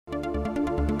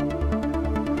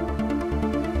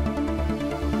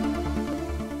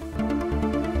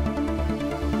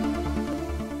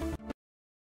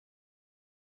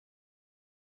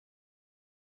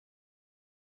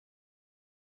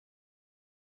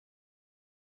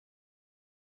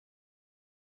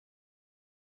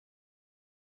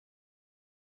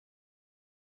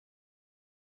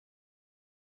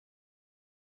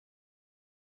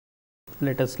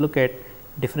let us look at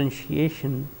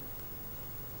differentiation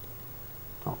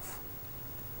of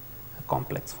a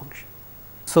complex function.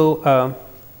 So,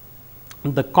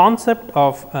 the concept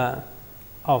of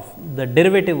the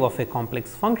derivative of a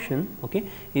complex function, okay,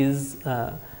 is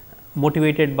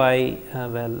motivated by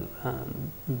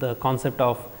the concept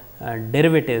of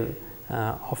derivative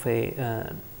of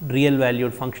a real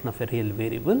valued function of a real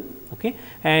variable, okay,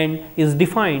 and is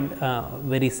defined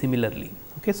very similarly.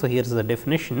 Okay. So, here is the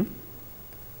definition.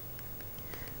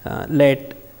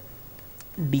 Let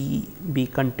D be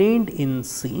contained in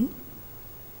C,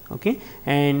 okay,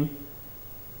 and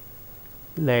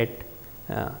let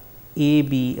A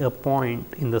be a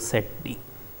point in the set D.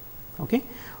 Okay.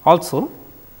 Also,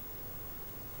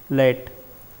 let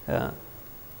the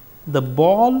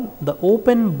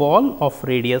open ball of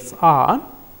radius R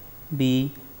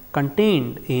be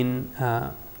contained in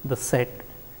the set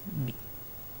D.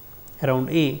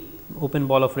 Around A, open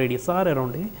ball of radius R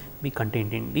around A be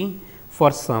contained in D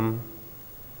for some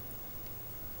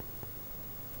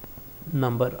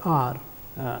number R,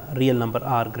 real number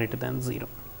R greater than 0,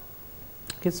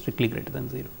 okay, strictly greater than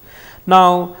 0.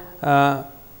 Now,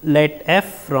 let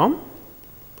f from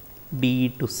D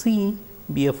to C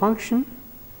be a function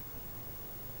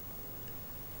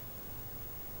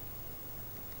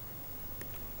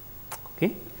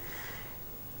okay.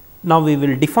 Now, we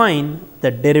will define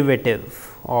the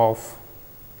derivative of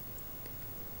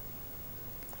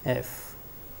f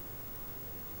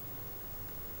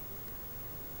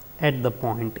at the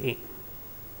point A.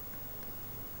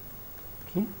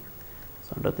 Okay.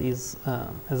 So, under these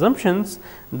assumptions,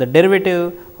 the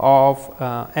derivative of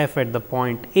f at the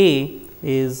point A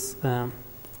is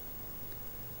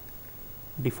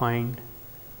defined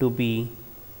to be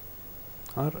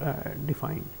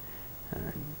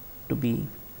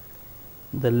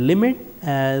the limit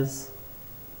as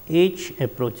h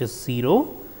approaches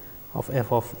 0 of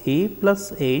f of a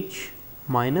plus h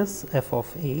minus f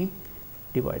of a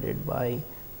divided by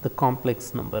the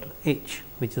complex number h,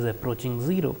 which is approaching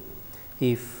 0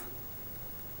 if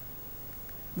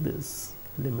this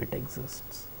limit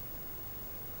exists.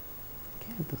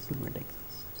 Okay, this limit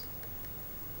exists.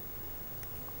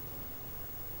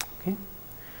 Okay.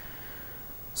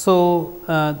 So,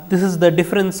 this is the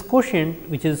difference quotient,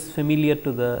 which is familiar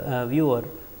to the viewer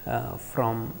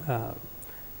from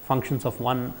functions of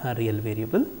one real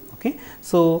variable. Okay.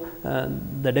 So,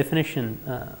 the definition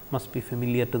must be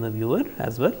familiar to the viewer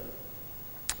as well.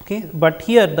 Okay. But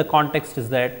here the context is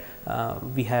that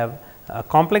we have a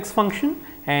complex function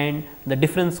and the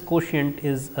difference quotient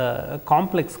is a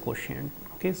complex quotient.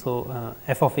 Okay. So,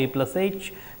 f of a plus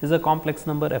h is a complex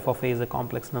number, f of a is a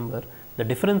complex number, the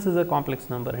difference is a complex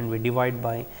number, and we divide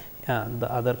by the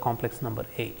other complex number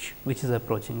h, which is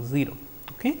approaching 0.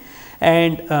 Okay.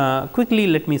 And quickly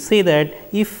let me say that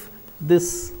if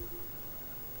this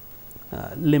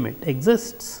limit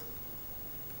exists,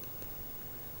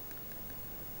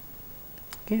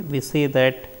 okay, we say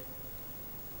that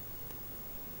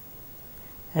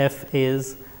f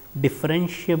is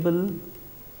differentiable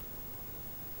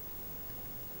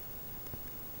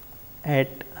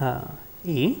at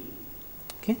a,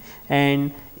 okay,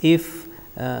 and if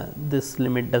this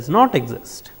limit does not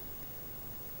exist,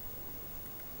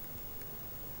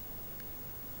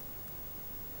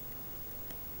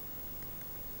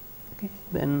 okay,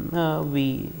 then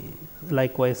we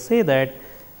likewise say that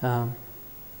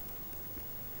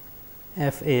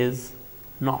f is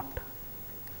not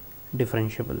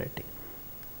differentiable at a.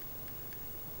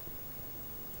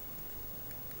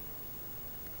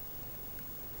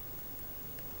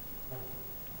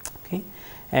 Okay.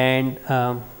 And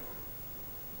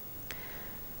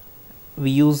we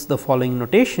use the following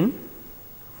notation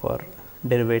for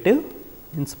derivative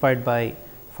inspired by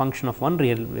function of one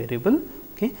real variable.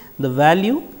 Okay. The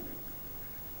value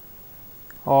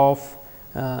of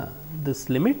this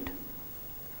limit,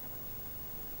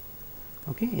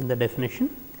 okay, in the definition,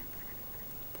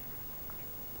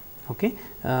 okay,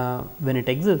 when it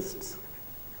exists,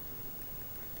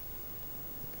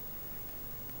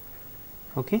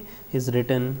 okay, is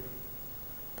written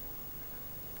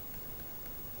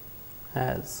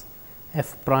as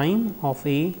f prime of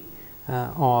a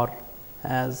or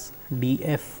as d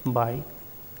f by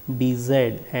d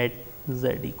z at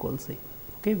z equals a.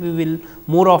 Okay. We will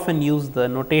more often use the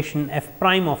notation f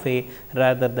prime of a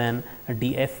rather than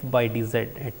d f by d z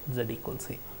at z equals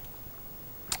a.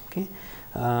 Okay.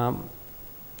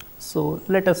 So,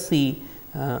 let us see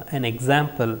an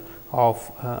example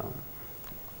of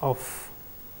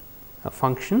a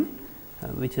function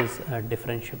which is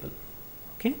differentiable.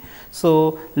 Okay.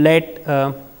 So, let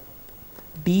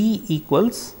d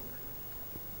equals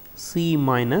c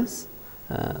minus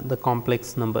the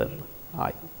complex number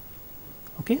I.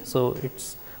 Okay. So, it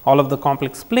is all of the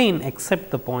complex plane except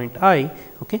the point I,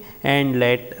 okay, and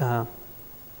let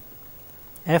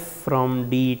f from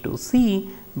D to C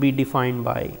be defined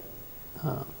by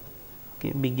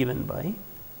okay, be given by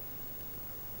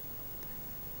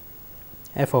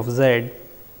f of z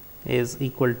is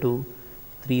equal to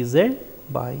 3 z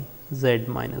by z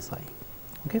minus I.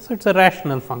 Okay. So, it is a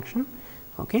rational function,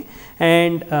 okay,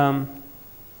 and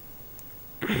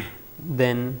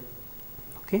then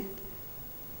okay,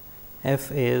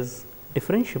 f is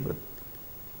differentiable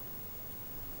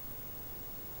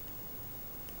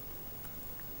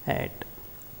at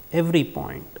every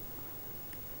point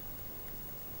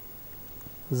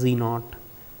z naught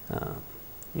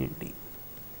in D.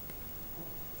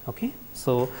 Okay.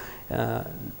 So,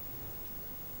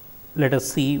 let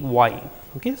us see why.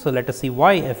 Okay. So, let us see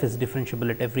why f is differentiable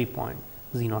at every point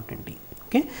z naught in D.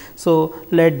 Okay. So,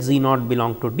 let z naught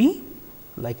belong to D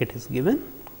like it is given,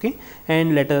 okay,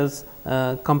 and let us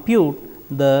compute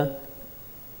the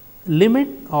limit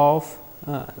of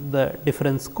the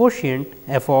difference quotient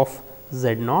f of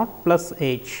z naught plus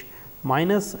h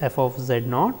minus f of z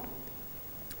naught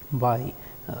by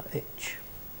h.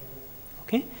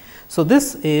 Okay. So,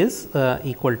 this is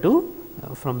equal to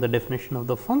from the definition of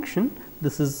the function,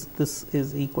 this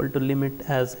is equal to limit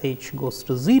as h goes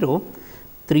to 0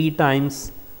 3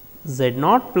 times z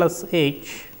naught plus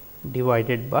h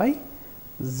divided by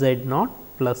z naught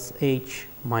plus h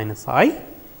minus I,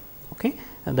 okay,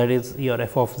 and that is your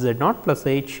f of z naught plus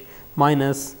h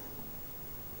minus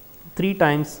 3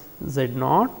 times z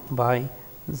naught by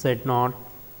z naught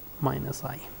minus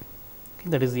I, okay,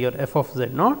 that is your f of z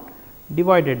naught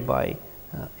divided by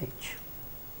h.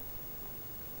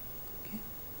 Okay.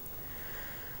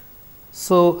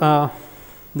 So,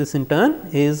 this in turn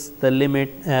is the limit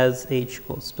as h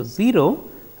goes to 0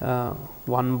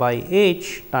 1 by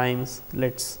h times,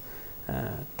 let us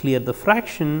clear the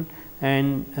fraction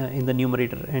and in the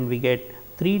numerator, and we get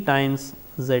 3 times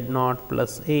z naught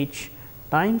plus h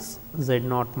times z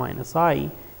naught minus I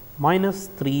minus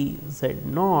 3 z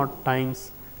naught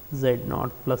times z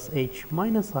naught plus h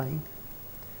minus I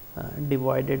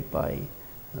divided by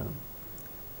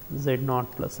z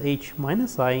naught plus h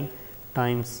minus I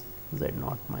times z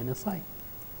naught minus I.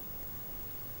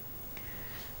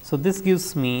 So, this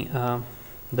gives me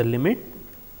the limit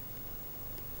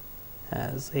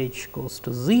as h goes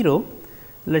to 0.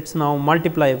 Let us now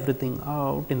multiply everything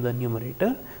out in the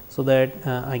numerator. So, that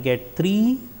I get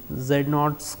 3 z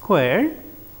naught squared,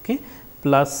 okay,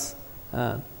 plus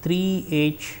 3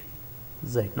 h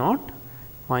z naught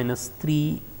minus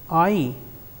 3 I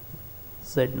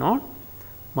z naught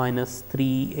minus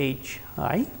 3 h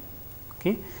I,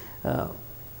 okay,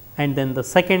 and then the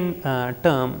second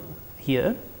term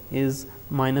here is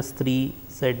minus 3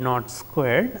 z naught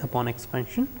squared upon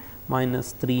expansion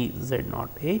minus 3 z naught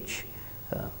h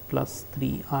plus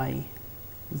 3 I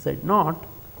z naught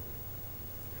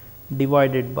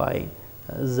divided by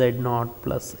z naught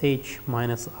plus h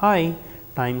minus I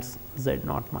times z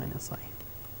naught minus I.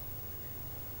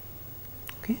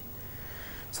 Okay.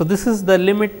 So, this is the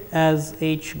limit as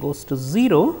h goes to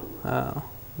 0,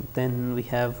 then we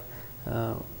have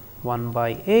 1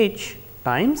 by h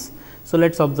times. So,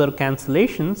 let us observe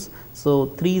cancellations. So,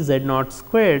 3 z naught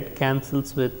squared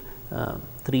cancels with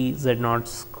 3 z naught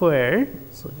squared.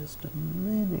 So, just a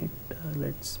minute,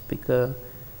 let us pick a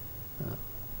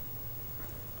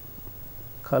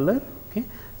color. Okay.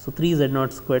 So, 3 z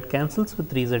naught squared cancels with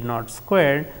 3 z naught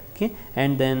squared, okay,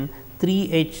 and then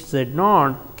 3 h z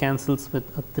naught cancels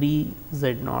with a 3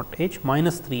 z naught h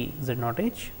minus 3 z naught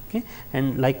h, okay,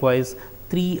 and likewise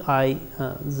 3 I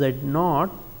z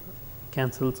naught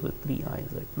cancels with 3 I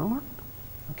z naught,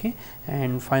 okay,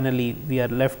 and finally, we are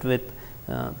left with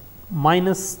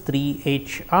minus 3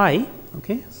 h I.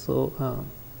 Okay. So,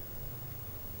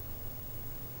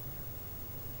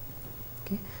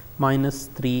 okay, minus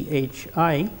 3 h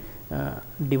I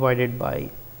divided by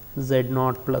z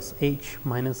naught plus h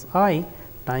minus I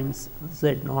times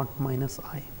z naught minus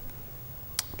I.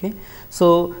 Okay.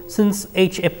 So, since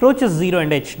h approaches 0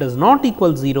 and h does not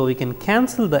equal 0, we can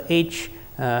cancel the h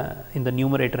in the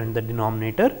numerator and the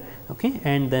denominator, okay,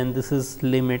 and then this is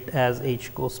limit as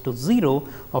h goes to 0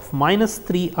 of minus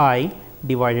 3 I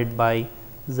divided by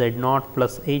z naught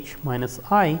plus h minus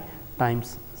I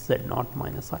times z naught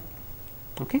minus I.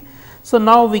 Okay. So,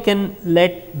 now we can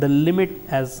let the limit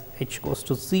as h goes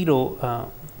to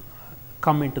 0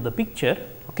 come into the picture,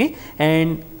 okay,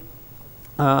 and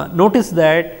notice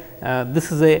that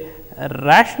this is a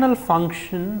rational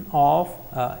function of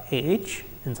h,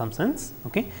 in some sense,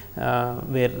 okay,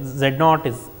 where z naught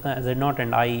is z naught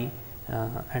and I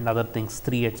and other things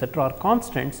 3 etcetera are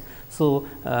constants. So,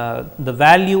 the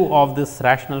value of this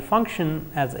rational function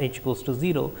as h goes to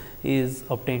 0 is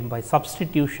obtained by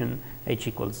substitution h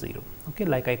equals 0, okay,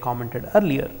 like I commented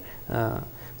earlier.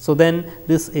 So, then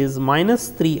this is minus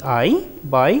 3 I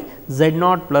by z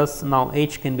naught plus, now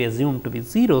h can be assumed to be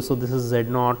 0. So, this is z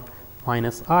naught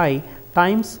minus I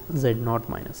times z naught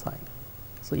minus I.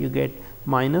 So, you get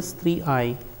minus 3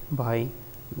 I by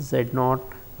z naught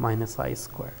minus I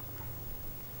squared.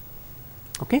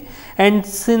 Okay. And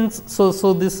since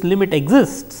so this limit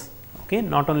exists, okay,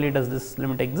 not only does this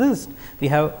limit exist, we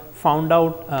have found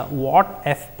out what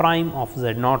f prime of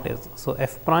z naught is. So,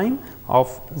 f prime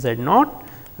of z naught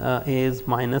is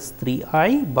minus 3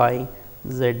 I by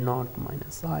z naught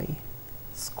minus I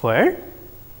squared,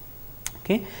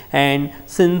 okay. And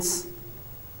since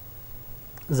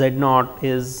z naught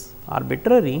is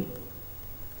arbitrary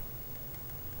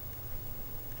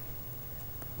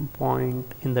point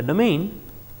in the domain,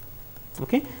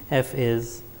 okay, f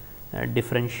is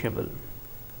differentiable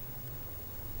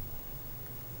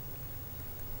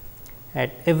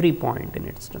at every point in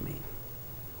its domain.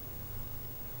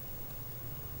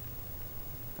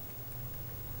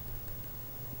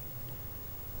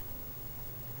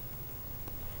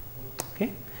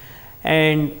 Okay.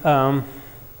 And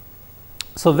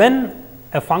so, when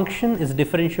a function is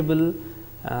differentiable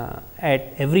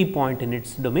at every point in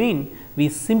its domain, we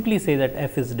simply say that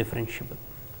f is differentiable.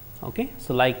 Okay.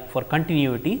 So, like for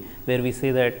continuity, where we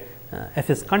say that f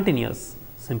is continuous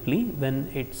simply when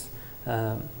it's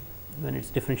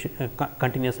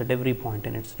continuous at every point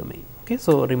in its domain. Okay.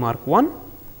 So, remark 1,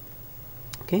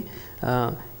 okay,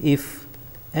 if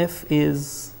f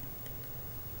is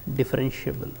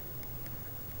differentiable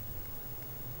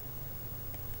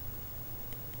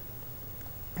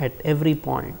at every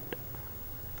point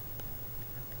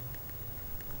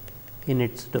in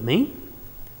its domain,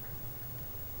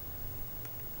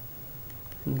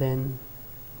 then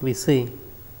we say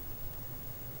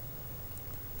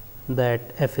that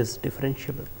f is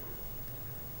differentiable.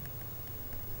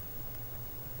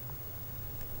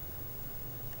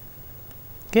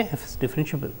 Okay, f is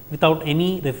differentiable without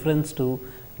any reference to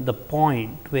the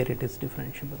point where it is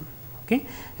differentiable. Okay.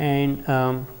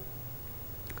 And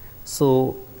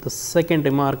so, the second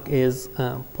remark is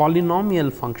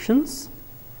polynomial functions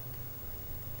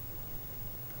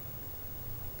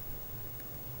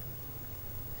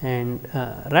and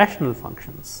rational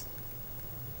functions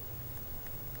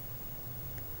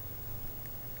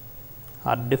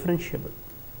are differentiable.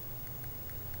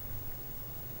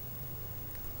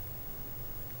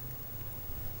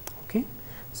 Okay.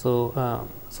 So,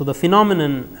 so the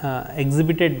phenomenon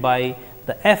exhibited by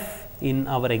the f in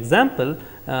our example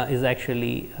is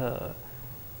actually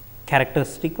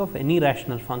characteristic of any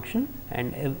rational function,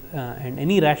 and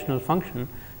any rational function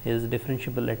is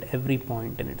differentiable at every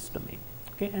point in its domain.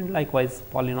 Okay. And likewise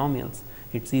polynomials,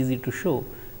 it is easy to show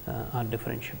are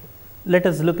differentiable. Let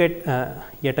us look at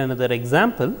yet another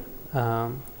example.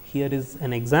 Here is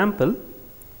an example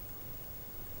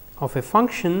of a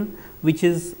function which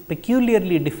is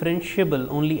peculiarly differentiable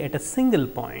only at a single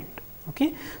point.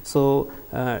 Okay. So,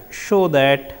 show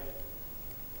that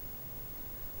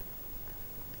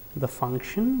the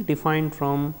function defined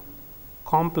from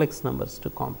complex numbers to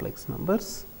complex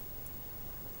numbers,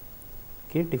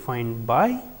 okay, defined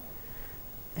by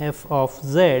f of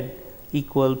z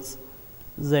equals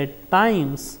z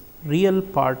times real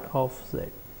part of z.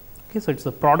 Okay. So, it is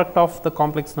the product of the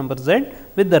complex number z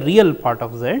with the real part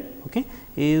of z, okay,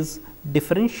 is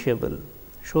differentiable.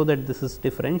 Show that this is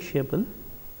differentiable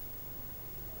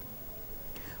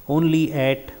only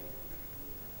at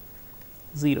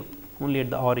 0, only at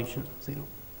the origin 0.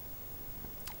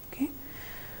 Okay.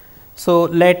 So,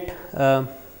 let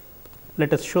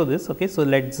us show this. Okay. So,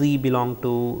 let z belong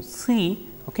to C,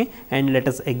 okay, and let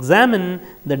us examine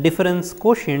the difference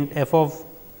quotient f of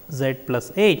z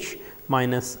plus h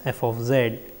minus f of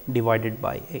z divided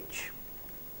by h.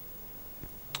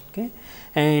 Okay.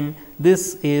 And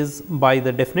this is by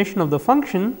the definition of the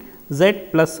function z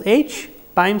plus h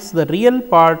times the real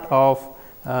part of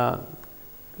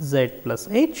z plus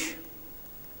h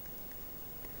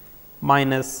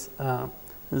minus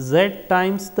z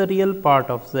times the real part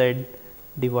of z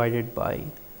divided by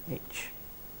h.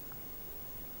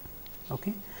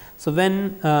 Okay. So,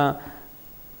 when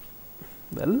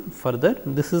well, further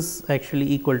this is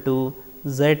actually equal to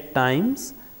z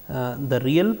times the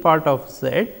real part of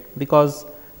z, because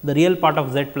the real part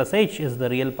of z plus h is the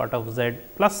real part of z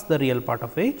plus the real part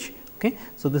of h. Okay.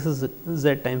 So, this is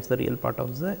z times the real part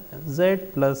of z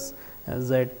plus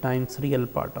z times real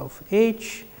part of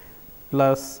h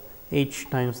plus h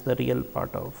times the real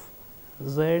part of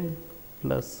z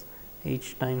plus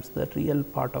h times the real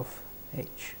part of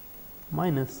h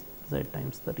minus z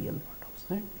times the real part of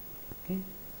z, okay,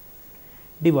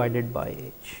 divided by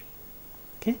h.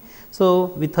 Okay. So,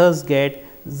 we thus get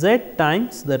z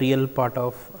times the real part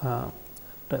of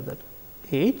rather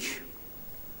h,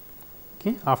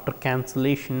 okay, after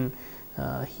cancellation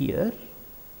here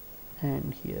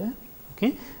and here,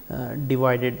 okay,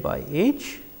 divided by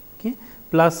h, okay,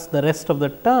 plus the rest of the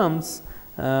terms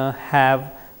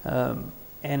have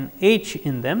an h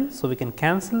in them. So, we can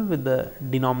cancel with the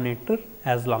denominator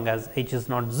as long as h is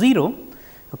not 0.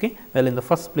 Okay. Well, in the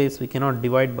first place we cannot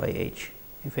divide by h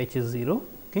if h is 0.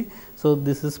 Okay. So,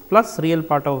 this is plus real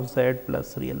part of z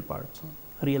plus real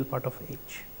part of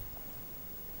h.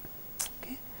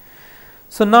 Okay.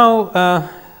 So, now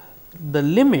the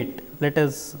limit, let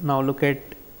us now look at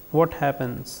what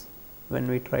happens when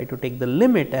we try to take the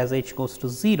limit as h goes to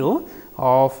 0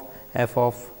 of f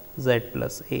of z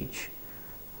plus h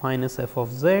minus f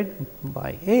of z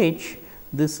by h.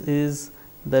 This is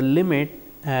the limit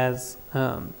as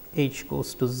h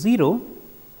goes to 0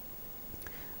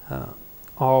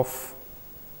 of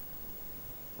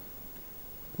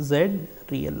z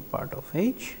real part of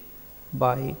h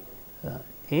by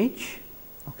h,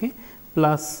 okay,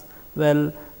 plus,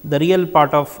 well, the real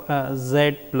part of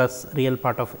z plus real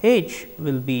part of h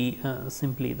will be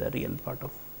simply the real part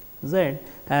of z,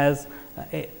 as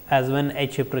when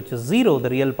h approaches 0, the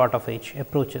real part of h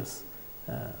approaches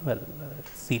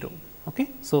 0.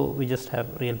 Okay. So, we just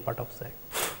have real part of z.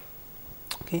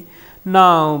 Okay.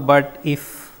 Now, but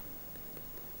if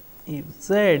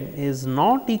z is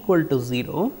not equal to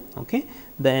 0, okay,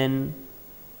 then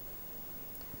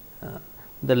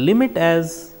the limit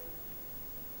as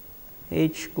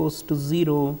h goes to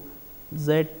 0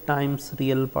 z times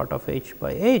real part of h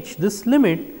by h, this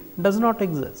limit does not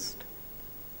exist.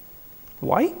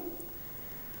 Why?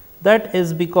 That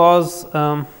is because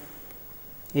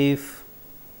if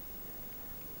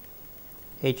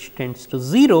h tends to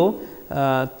 0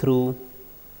 through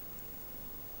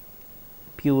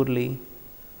purely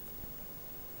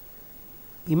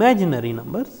imaginary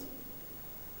numbers,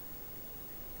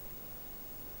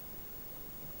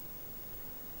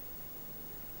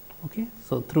 okay.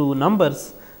 So, through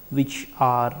numbers which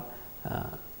are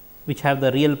which have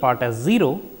the real part as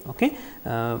 0, okay,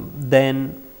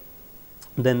 then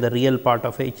the real part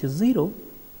of h is 0.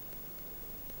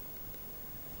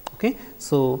 Okay.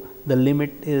 So, the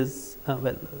limit is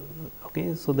well,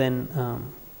 okay. So, then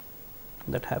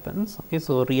that happens. Okay.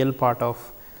 So, real part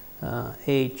of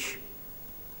h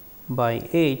by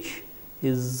h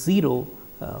is 0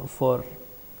 for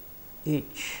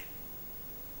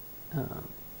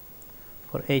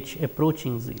h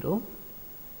approaching 0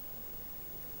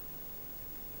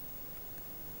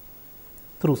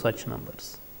 through such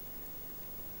numbers.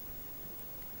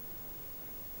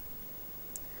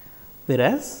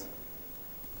 Whereas,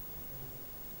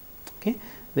 okay,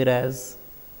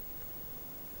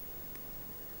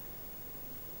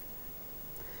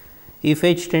 if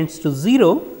h tends to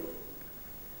 0,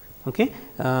 okay,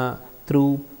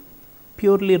 through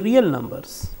purely real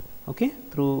numbers, okay,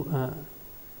 through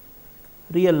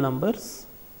real numbers,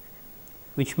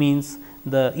 which means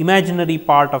the imaginary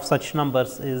part of such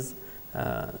numbers is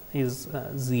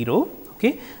 0,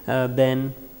 okay,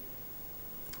 then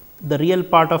the real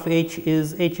part of h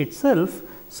is h itself.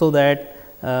 So, that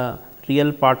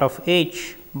real part of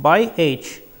h by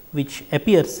h, which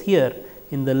appears here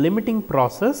in the limiting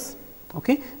process,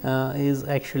 okay, is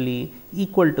actually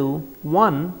equal to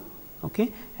 1,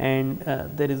 okay, and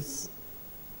there is,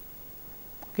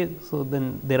 okay. So,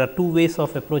 then there are two ways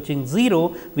of approaching 0,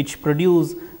 which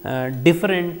produce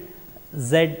different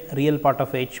z real part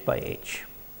of h by h.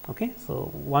 Okay.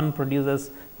 So, one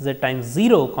produces z times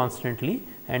 0 constantly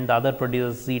and the other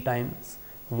produces z times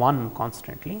 1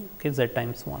 constantly, okay, z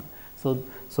times 1. So,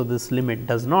 this limit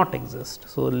does not exist.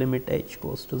 So, limit h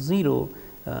goes to 0,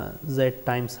 z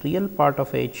times real part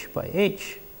of h by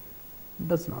h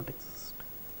does not exist.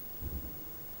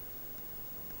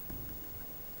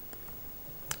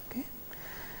 Okay.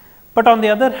 But on the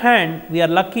other hand, we are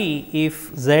lucky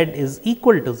if z is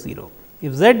equal to 0.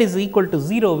 If z is equal to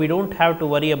 0, we do not have to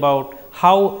worry about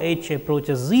how h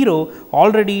approaches 0.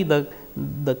 Already the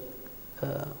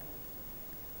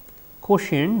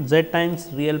quotient z times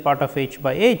real part of h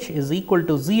by h is equal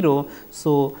to 0.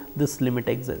 So, this limit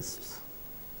exists.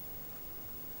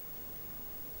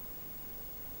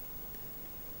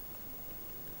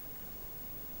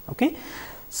 Okay.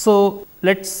 So,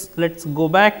 let us go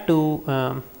back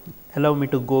to allow me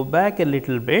to go back a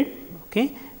little bit.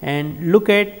 okay, and look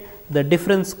at the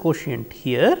difference quotient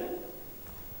here.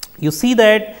 You see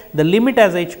that the limit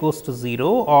as h goes to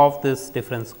 0 of this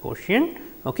difference quotient,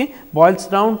 okay, boils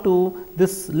down to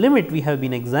this limit we have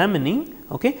been examining,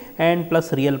 okay, and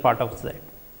plus real part of z.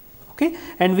 Okay.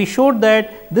 And we showed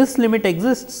that this limit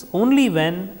exists only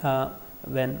when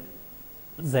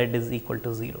z is equal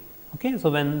to 0. Okay. So,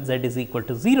 when z is equal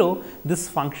to 0, this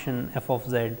function f of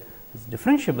z is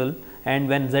differentiable, and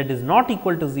when z is not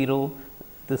equal to 0,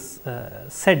 this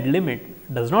said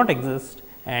limit does not exist,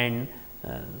 and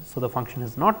so the function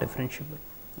is not differentiable.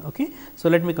 Okay. So,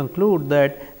 let me conclude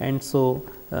that, and so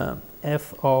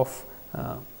f of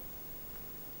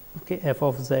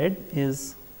z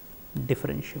is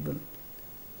differentiable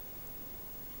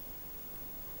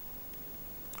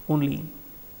only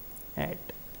at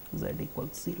z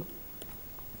equals 0.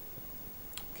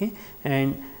 Okay.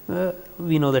 And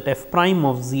we know that f prime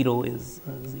of 0 is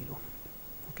 0.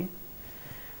 Okay.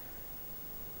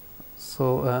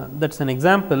 So, that is an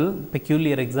example,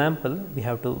 peculiar example we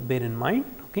have to bear in mind,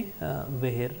 okay,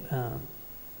 where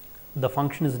the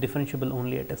function is differentiable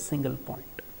only at a single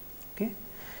point. Okay.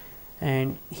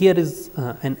 And here is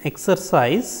an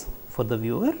exercise for the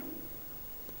viewer.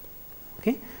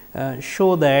 Okay.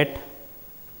 Show that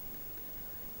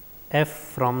f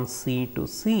from C to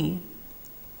C,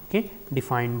 okay,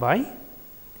 defined by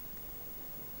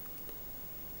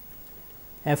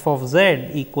f of z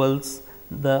equals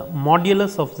the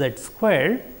modulus of z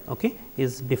squared, okay,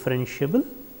 is differentiable,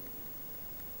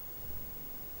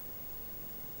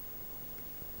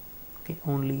 okay,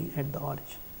 only at the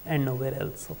origin and nowhere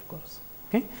else, of course.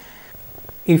 Okay.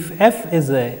 If f is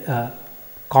a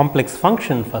complex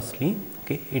function, firstly,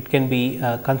 okay, it can be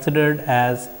considered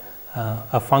as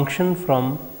a function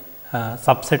from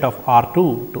subset of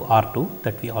R2 to R2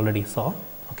 that we already saw.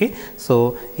 Okay.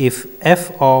 So, if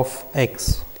f of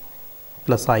x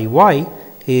plus I y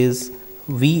is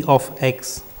v of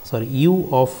x u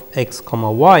of x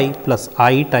comma y plus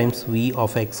I times v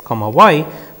of x comma y,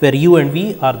 where u and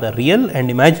v are the real and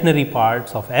imaginary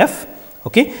parts of f,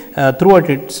 okay, throughout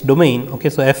its domain. Okay.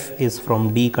 So, f is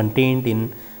from D contained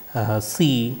in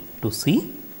C to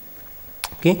C.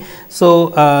 Okay. So,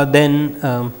 then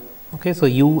okay, so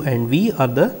u and v are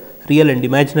the real and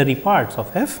imaginary parts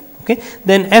of f. Okay.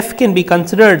 Then f can be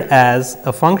considered as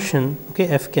a function, okay,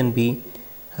 f can be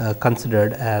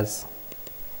considered as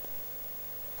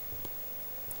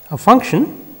a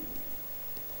function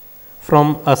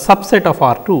from a subset of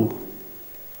R2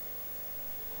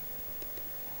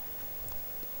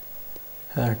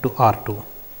 to R2.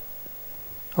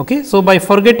 Okay. So, by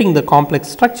forgetting the complex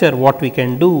structure, what we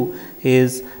can do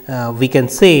is we can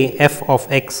say f of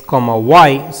x comma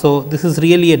y. So, this is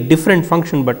really a different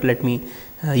function, but let me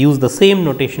use the same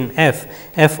notation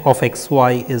f of x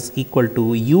y is equal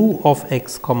to u of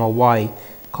x comma y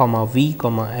comma v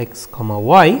comma x comma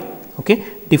y, okay,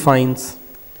 defines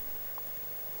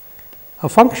a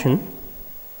function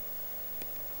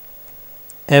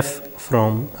f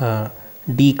from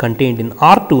D contained in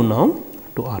R2 now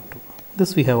to R2.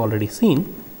 This we have already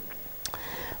seen.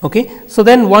 Okay. So,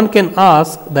 then one can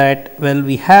ask that, well,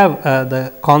 we have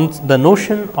the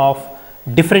notion of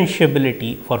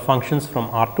differentiability for functions from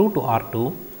R2 to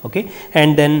R2, okay,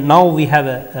 and then now we have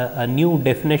a new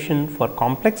definition for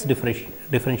complex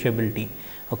differentiability.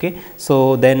 Okay.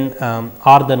 So, then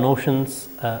are the notions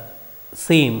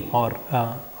same or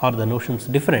are the notions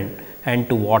different, and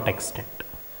to what extent?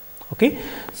 Okay.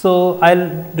 So, I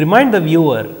will remind the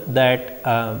viewer that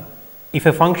if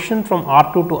a function from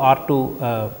R2 to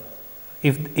R2,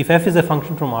 if f is a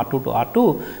function from R2 to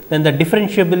R2, then the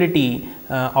differentiability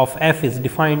of f is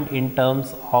defined in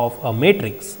terms of a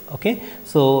matrix. Okay.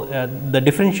 So,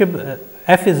 the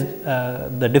f is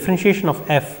the differentiation of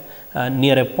f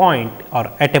near a point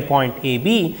or at a point a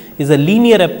b is a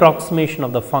linear approximation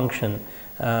of the function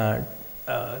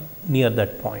near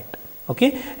that point.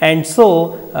 Okay. And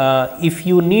so, if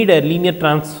you need a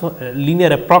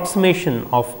linear approximation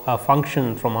of a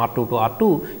function from R2 to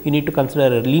R2, you need to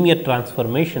consider a linear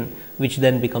transformation, which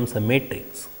then becomes a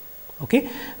matrix. Okay.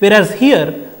 Whereas,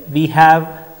 here we have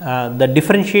the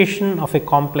differentiation of a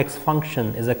complex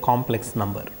function is a complex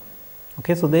number.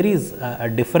 Okay. So, there is a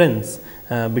difference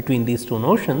between these two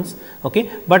notions, okay,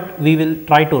 but we will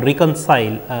try to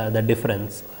reconcile the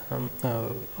difference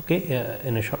okay,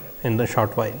 in the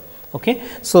short while. Okay.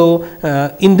 So,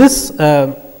 in this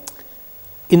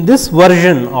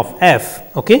version of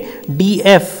f, okay,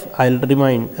 df, I will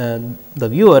remind the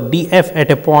viewer, df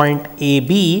at a point a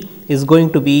b is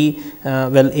going to be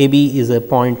well, a b is a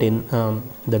point in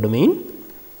the domain,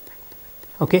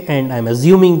 okay, and I am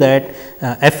assuming that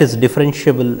f is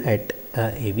differentiable at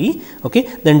A B. Okay.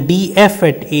 Then d f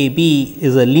at A B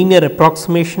is a linear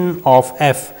approximation of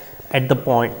f at the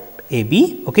point A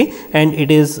B, okay, and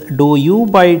it is dou u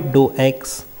by dou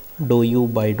x, dou u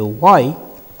by dou y,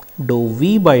 dou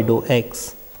v by dou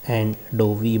x and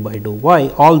dou v by dou y,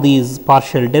 all these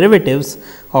partial derivatives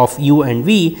of u and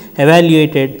v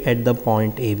evaluated at the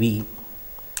point A B.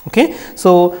 Okay.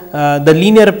 So, the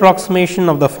linear approximation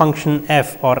of the function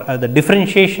f or the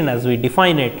differentiation as we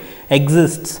define it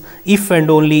exists if and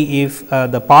only if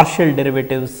the partial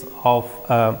derivatives of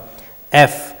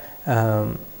f,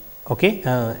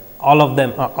 okay, all of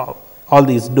them all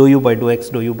these dou u by dou x,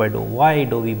 dou u by dou y,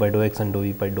 dou v by dou x and dou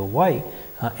v by dou y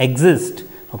exist,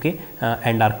 okay,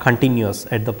 and are continuous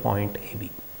at the point A B.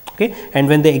 Okay. And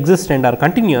when they exist and are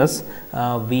continuous,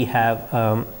 we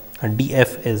have d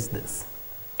f is this.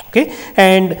 Okay.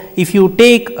 And if you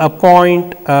take a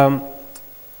point,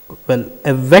 well,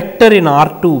 a vector in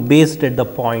R 2 based at the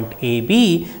point A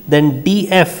B, then d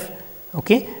f,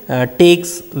 okay,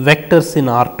 takes vectors in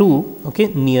R 2, okay,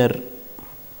 near,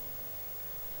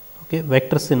 okay,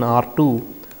 vectors in R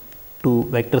 2 to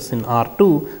vectors in R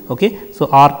 2. Okay. So,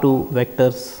 R 2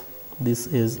 vectors, this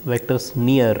is vectors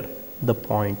near the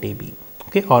point A B,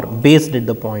 okay, or based at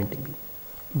the point A B,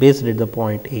 based at the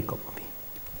point A comma B.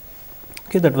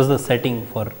 Okay, that was the setting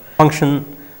for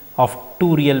function of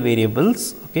two real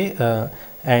variables, okay,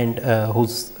 and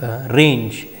whose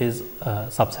range is a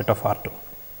subset of R 2.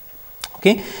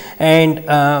 Okay. And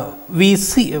we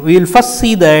will first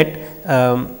see that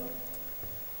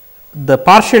the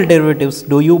partial derivatives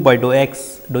dou u by dou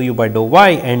x, dou u by dou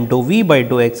y and dou v by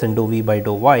dou x and dou v by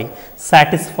dou y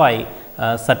satisfy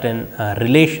certain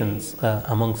relations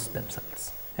amongst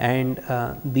themselves, and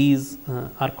these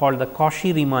are called the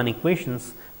Cauchy-Riemann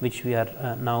equations, which we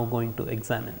are now going to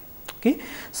examine. Okay.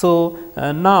 So,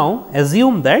 now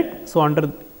assume that, so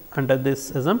under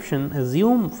this assumption,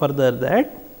 assume further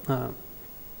that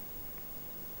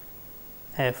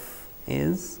f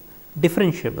is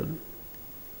differentiable,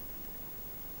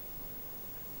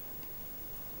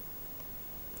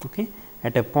 okay,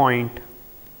 at a point,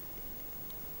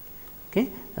 okay,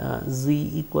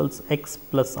 z equals x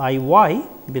plus I y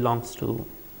belongs to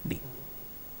D.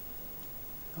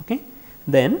 Okay.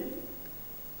 Then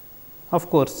of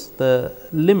course, the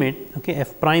limit, okay,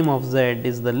 f prime of z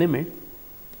is the limit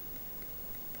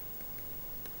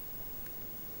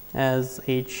as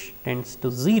h tends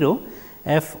to 0,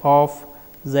 f of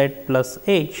z plus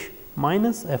h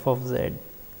minus f of z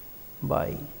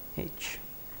by h.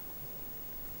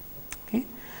 Okay.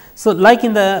 So, like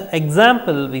in the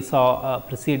example we saw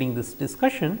preceding this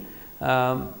discussion,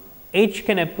 h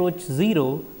can approach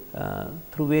 0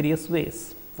 through various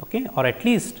ways, okay, or at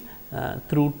least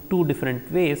through two different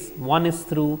ways. One is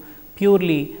through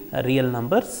purely real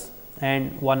numbers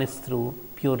and one is through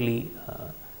purely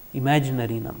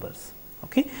imaginary numbers.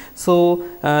 Okay. So,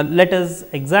 let us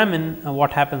examine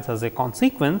what happens as a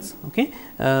consequence. Okay.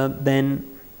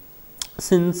 Then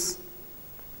since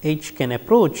h can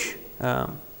approach,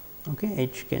 okay,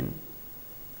 h can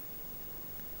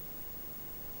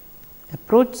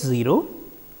approach 0,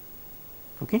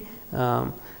 okay,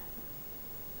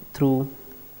 through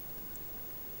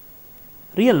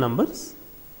real numbers,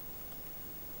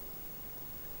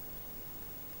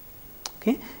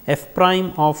 okay, f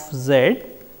prime of z,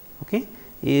 okay,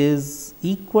 is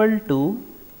equal to,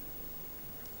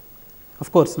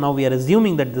 of course, now we are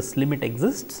assuming that this limit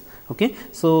exists. Okay.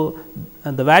 So,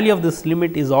 the value of this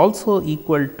limit is also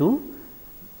equal to,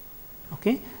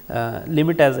 okay,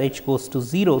 limit as h goes to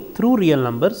 0 through real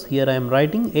numbers. Here I am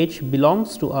writing h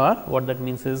belongs to R. What that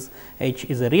means is h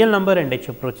is a real number and h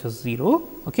approaches 0,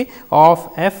 okay, of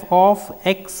f of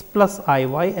x plus I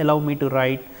y. Allow me to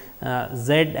write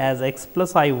z as x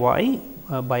plus I y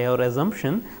by our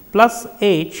assumption, plus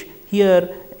h. Here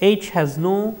h has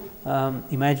no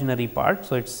imaginary part.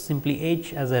 So, it is simply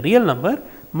h as a real number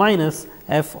minus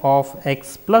f of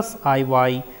x plus I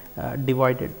y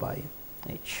divided by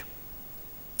h.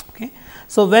 Okay.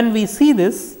 So, when we see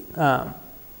this,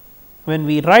 when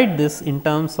we write this in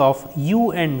terms of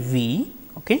u and v,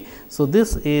 okay, so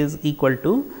this is equal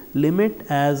to limit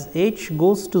as h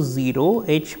goes to 0,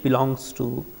 h belongs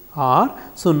to R.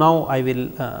 So, now I will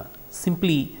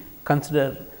simply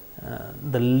consider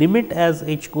the limit as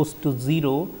h goes to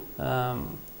 0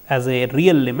 as a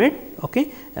real limit,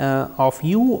 okay, of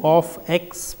u of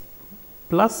x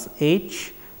plus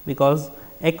h, because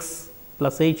x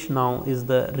plus h now is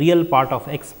the real part of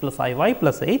x plus I y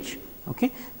plus h,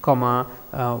 okay, comma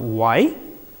y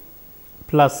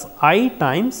plus I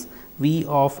times v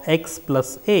of x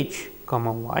plus h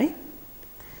comma y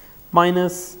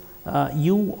minus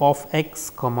u of x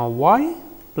comma y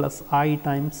plus I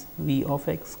times v of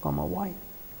x comma y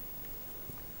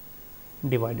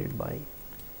divided by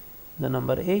the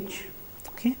number h.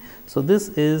 Okay. So, this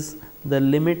is the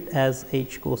limit as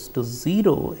h goes to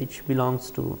 0, h belongs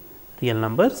to real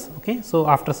numbers. Okay. So,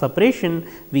 after separation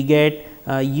we get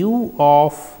u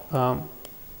of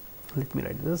let me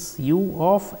write this u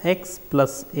of x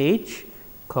plus h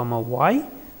comma y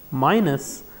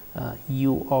minus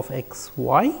u of x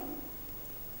y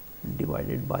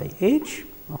divided by h.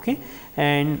 Okay.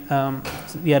 And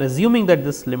so we are assuming that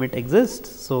this limit exists.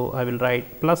 So, I will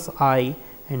write plus I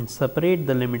and separate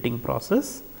the limiting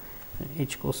process,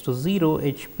 h goes to 0,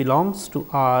 h belongs to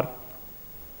R.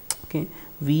 Okay.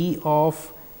 V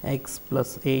of x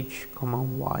plus h comma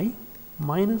y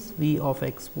minus v of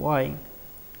x y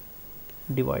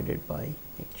divided by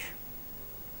h.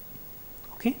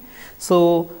 Okay.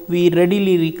 So, we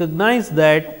readily recognize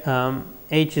that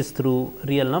h is through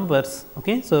real numbers.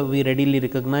 Okay. So, we readily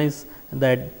recognize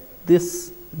that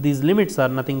these limits are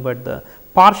nothing but the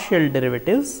partial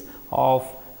derivatives of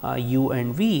u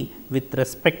and v with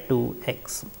respect to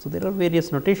x. So, there are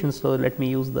various notations. So, let me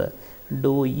use the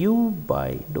dou u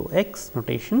by dou x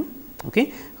notation,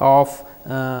 okay, of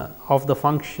the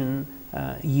function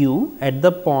u at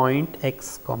the point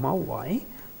x comma y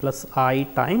plus I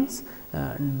times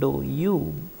dou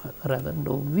u rather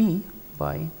dou v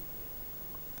by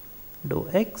dou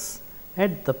x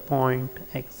at the point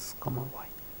x comma y.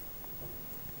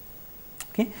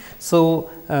 Okay. So,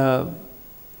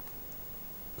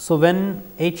 so when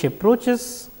h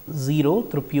approaches 0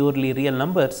 through purely real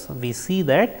numbers, we see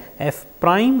that f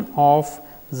prime of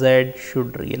z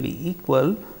should really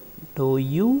equal dou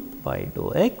u by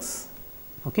dou x,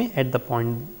 okay, at the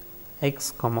point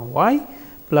x comma y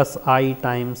plus I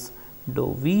times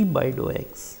dou v by dou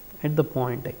x at the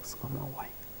point x comma y.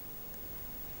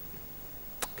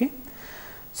 Okay.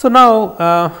 So,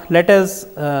 now let us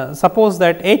suppose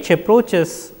that h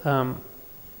approaches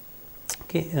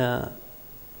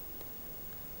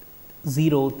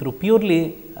 0 through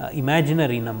purely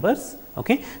imaginary numbers.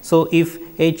 Okay. So, if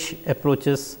h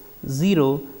approaches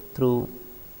 0 through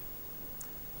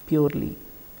purely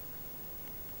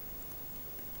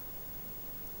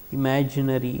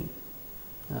imaginary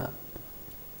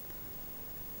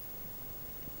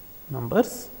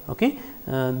numbers, okay,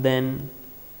 then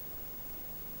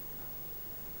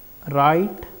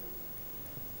write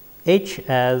h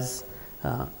as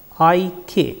I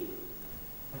k.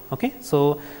 Okay.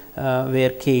 So, where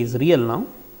k is real now,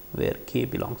 where k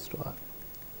belongs to R.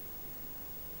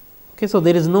 Okay. So,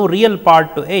 there is no real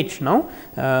part to h now,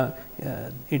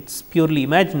 it is purely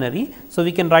imaginary. So,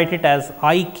 we can write it as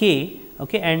I k,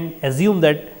 okay, and assume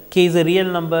that k is a real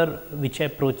number which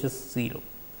approaches 0.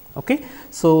 Okay.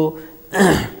 So,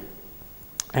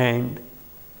 and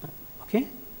okay,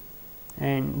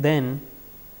 and then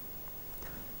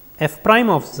f prime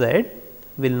of z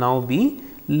will now be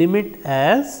limit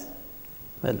as,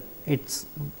 well, it is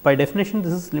by definition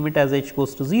this is limit as h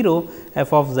goes to 0,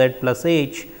 f of z plus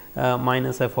h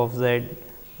minus f of z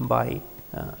by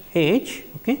h.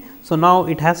 Okay. So, now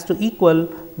it has to equal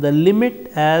the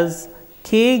limit as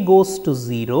k goes to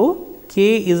 0,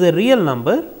 k is a real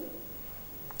number,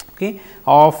 okay,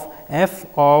 of f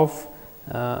of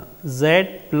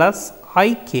z plus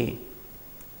I k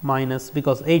minus,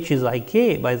 because h is I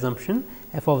k by assumption,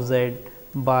 f of z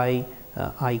by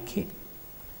I k.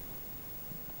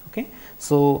 Okay.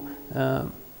 So,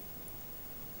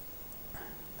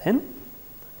 then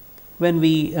when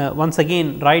we once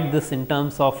again write this in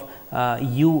terms of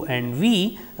u and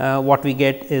v, what we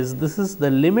get is this is the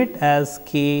limit as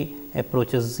k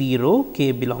approaches 0,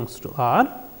 k belongs to R,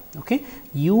 okay,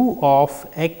 u of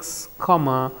x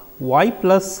comma y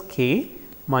plus k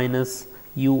minus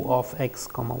u of x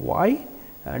comma y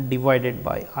divided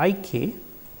by I k,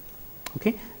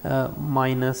 okay,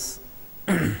 minus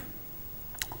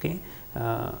okay,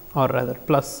 or rather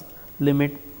plus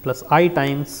limit plus I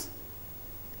times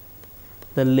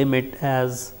the limit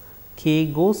as k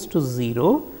goes to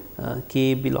 0,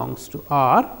 k belongs to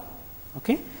R,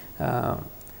 okay,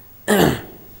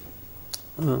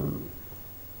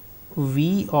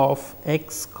 v of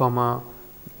x comma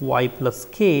y plus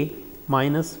k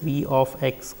minus v of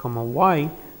x comma y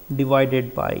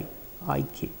divided by I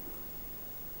k.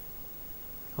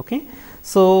 Okay.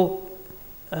 So,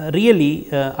 really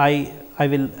I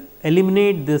will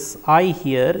eliminate this I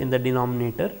here in the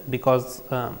denominator, because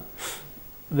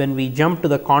when we jump to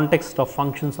the context of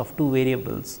functions of two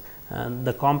variables,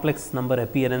 the complex number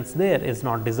appearance there is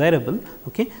not desirable.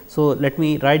 Okay. So, let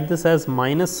me write this as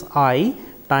minus I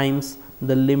times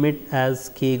the limit as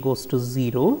k goes to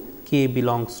 0, k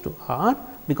belongs to R,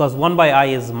 because 1 by I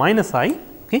is minus I.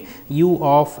 okay, u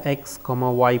of x comma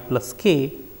y plus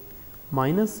k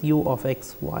minus u of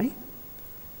x y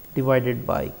divided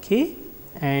by k,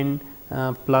 and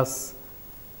plus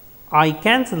I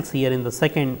cancels here in the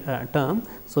second term.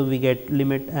 So, we get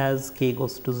limit as k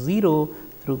goes to 0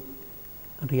 through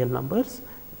real numbers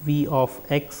v of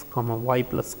x comma y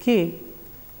plus k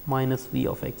minus v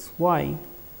of x y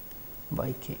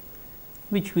by k,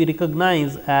 which we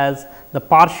recognize as the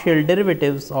partial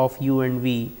derivatives of u and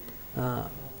v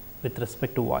with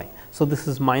respect to y. So, this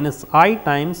is minus I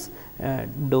times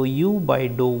dou u by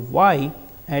dou y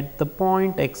at the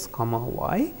point x comma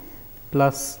y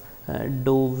plus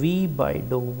dou v by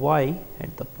dou y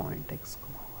at the point x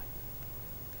comma y.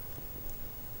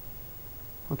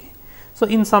 Okay. So,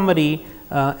 in summary,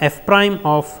 f prime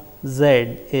of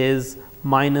z is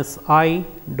minus I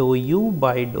dou u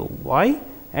by dou y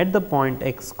at the point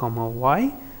x comma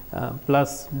y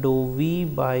plus dou v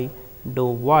by dou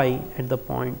y at the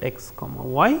point x comma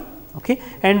y. Okay.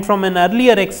 And from an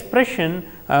earlier expression,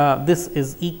 this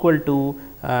is equal to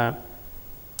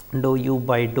dou u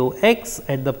by dou x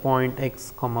at the point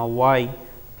x comma y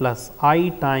plus I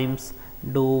times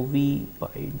dou v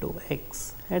by dou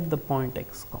x at the point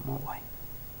x comma y.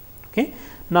 Okay.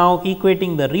 Now,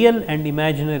 equating the real and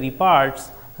imaginary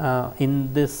parts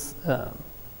in this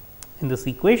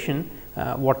equation,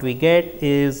 what we get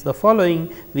is the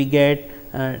following. We get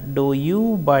dou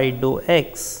u by dou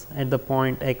x at the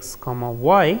point x comma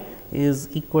y is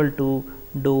equal to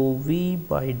dou v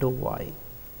by dou y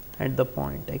at the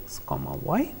point x comma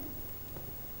y,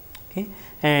 okay,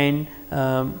 and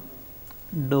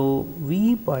dou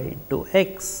v by dou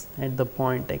x at the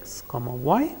point x comma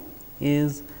y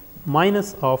is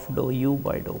minus of dou u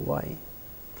by dou y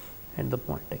at the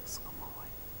point x comma y.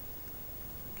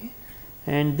 Okay.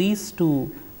 And these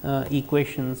two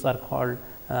equations are called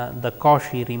the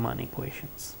Cauchy-Riemann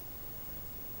equations.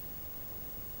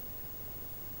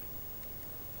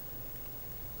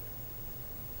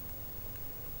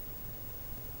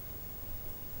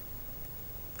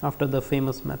 After the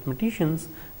famous mathematicians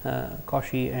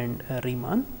Cauchy and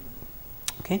Riemann.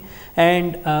 Okay.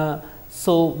 And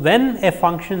so, when a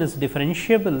function is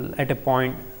differentiable at a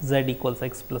point z equals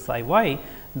x plus I y,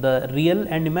 the real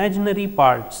and imaginary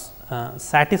parts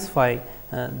satisfy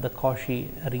the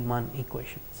Cauchy-Riemann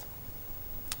equations.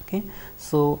 Okay.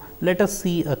 So, let us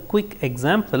see a quick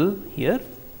example here.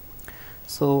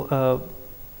 So,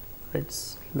 let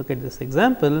us look at this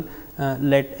example.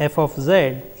 Let f of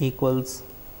z equals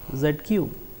z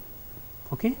cube,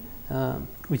 okay,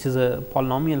 which is a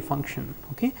polynomial function.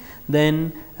 Okay.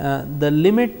 Then the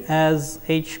limit as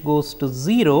h goes to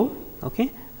 0,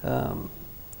 okay,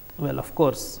 well, of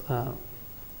course,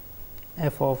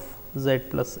 f of z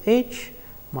plus h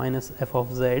minus f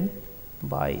of z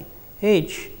by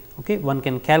h, okay, one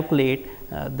can calculate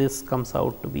this comes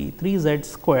out to be 3 z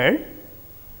squared.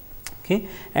 Okay.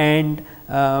 And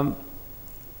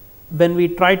when we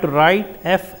try to write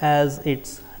f as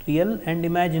its real and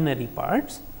imaginary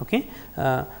parts, okay,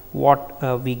 what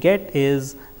we get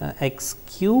is x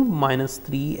cube minus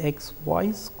 3 x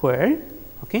y squared,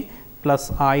 okay,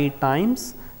 plus I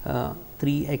times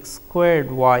 3 x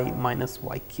squared y minus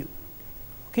y cube,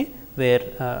 okay,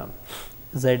 where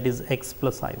z is x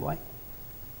plus I y.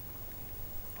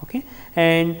 Okay.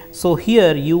 And so,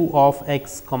 here u of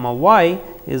x comma y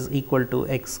is equal to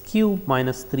x cube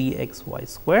minus 3 x y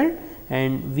squared,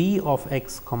 and v of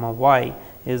x comma y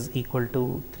is equal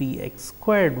to 3 x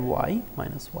squared y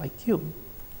minus y cube.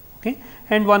 Okay.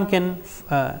 And one can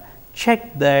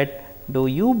check that dou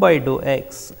u by dou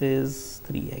x is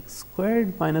 3 x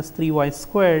squared minus 3 y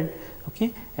squared,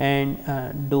 okay, and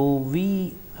dou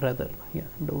v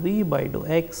by dou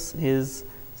x is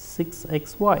 6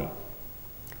 x y.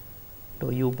 Dou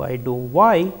u by dou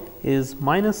y is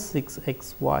minus 6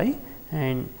 x y,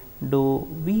 and dou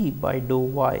v by dou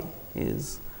y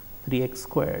is 3 x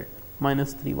squared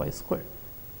minus 3 y squared.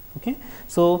 Okay.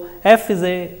 So, f is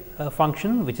a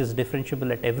function which is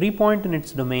differentiable at every point in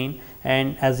its domain,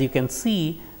 and as you can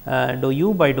see, dou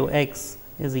u by dou x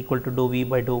is equal to dou v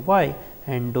by dou y,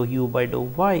 and dou u by dou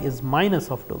y is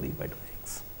minus of dou v by dou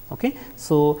x. Okay.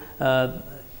 So,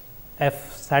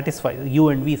 f satisfy u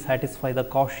and v satisfy the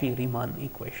Cauchy-Riemann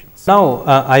equations. Now,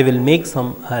 I will make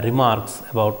some remarks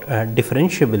about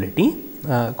differentiability.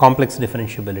 Complex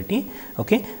differentiability.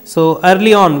 Okay. So,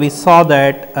 early on we saw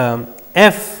that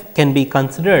f can be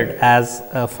considered as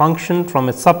a function from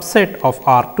a subset of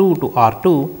R 2 to R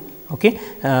 2, okay,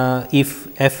 if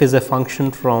f is a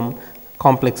function from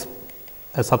complex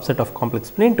a subset of complex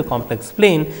plane to complex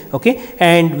plane, okay.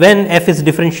 And when f is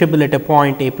differentiable at a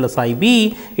point a plus I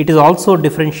b, it is also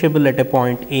differentiable at a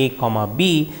point a comma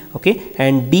b, okay.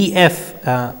 And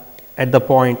df at the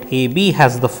point a b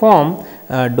has the form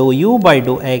dou u by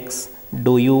dou x,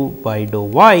 dou u by dou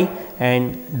y,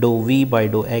 and dou v by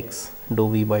dou x, dou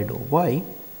v by dou y,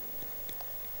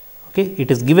 okay.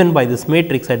 It is given by this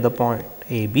matrix at the point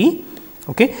a b.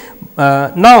 Okay.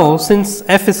 Now, since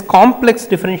f is complex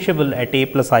differentiable at a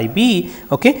plus I b,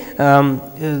 okay,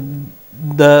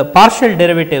 the partial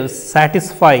derivatives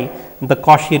satisfy the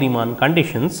Cauchy-Riemann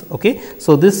conditions. Okay.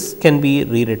 So, this can be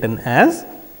rewritten as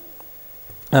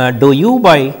dou u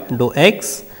by dou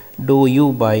x, dou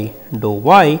u by dou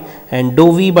y, and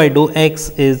dou v by dou x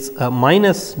is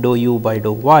minus dou u by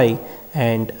dou y,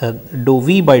 and dou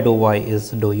v by dou y is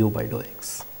dou u by dou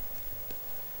x,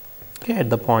 okay, at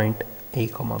the point a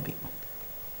comma b.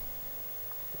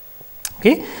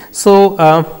 Okay. So,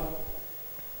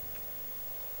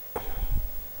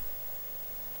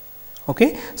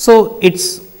 okay. So, it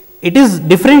is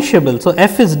differentiable. So,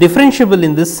 f is differentiable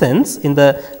in this sense, in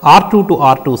the R2 to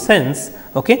R2 sense,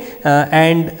 okay,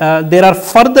 and there are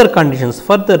further conditions,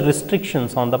 further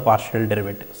restrictions on the partial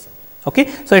derivatives.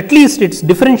 Okay. So, at least it is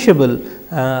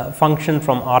differentiable function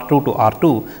from R2 to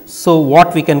R2. So,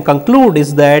 what we can conclude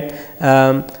is that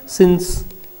since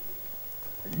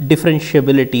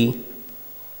differentiability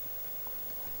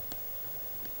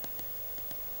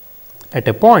at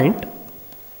a point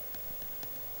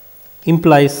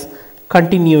implies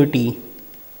continuity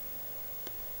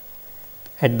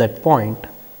at that point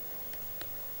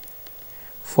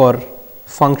for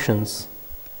functions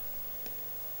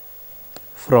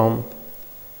from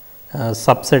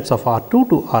subsets of R2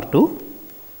 to R2,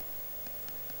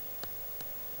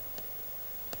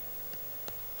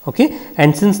 okay.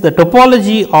 And since the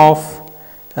topology of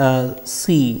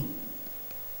C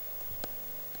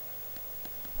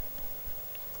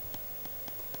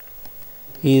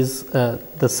is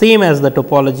the same as the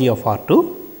topology of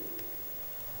R2,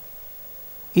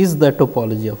 is the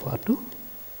topology of R2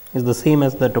 is the same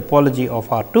as the topology of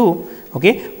R2.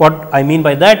 Okay. What I mean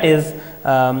by that is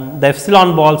the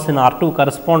epsilon balls in R2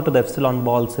 correspond to the epsilon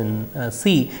balls in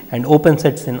C, and open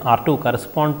sets in R2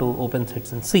 correspond to open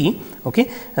sets in C. Okay.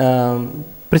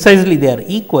 Precisely they are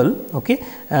equal, okay.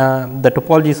 The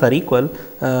topologies are equal.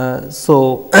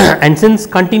 So, and since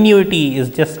continuity is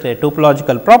just a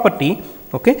topological property,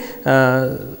 okay.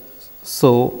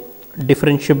 So,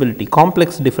 differentiability,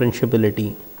 complex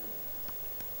differentiability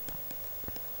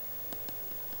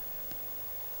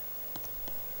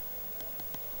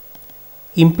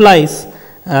implies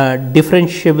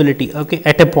differentiability, okay,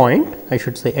 at a point, I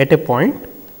should say at a point,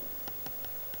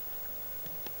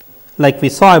 like we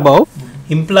saw above,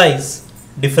 implies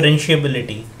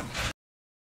differentiability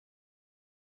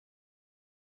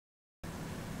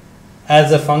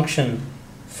as a function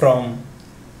from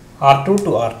R2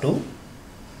 to R2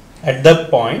 at that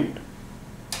point,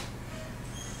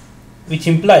 which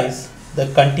implies the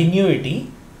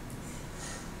continuity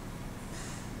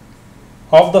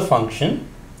of the function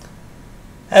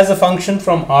as a function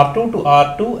from R2 to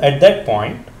R2 at that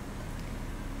point,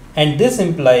 and this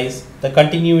implies the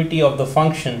continuity of the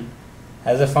function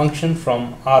as a function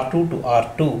from R2 to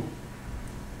R2,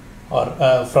 or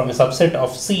from a subset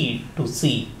of C to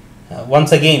C,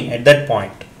 once again at that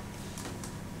point.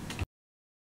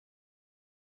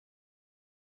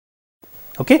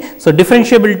 Okay. So,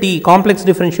 differentiability, complex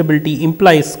differentiability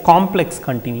implies complex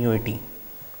continuity.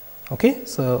 Okay.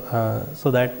 So, so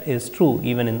that is true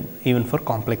even for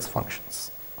complex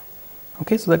functions.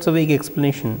 Okay. So, that is a vague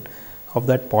explanation of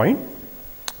that point.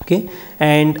 Okay.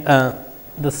 And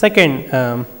the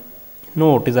second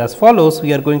note is as follows: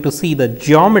 we are going to see the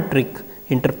geometric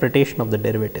interpretation of the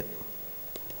derivative.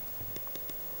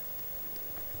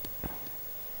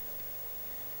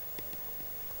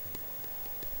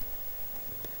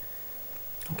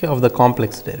 Okay, of the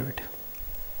complex derivative.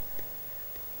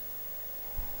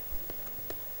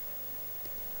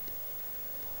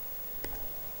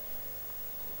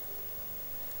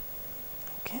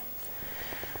 Okay.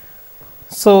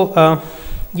 So,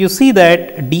 you see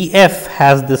that df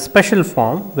has this special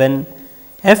form when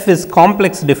f is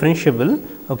complex differentiable,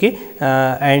 okay,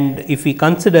 and if we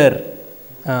consider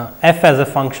f as a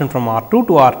function from R2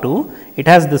 to R2, it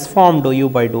has this form dou u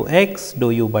by dou x, dou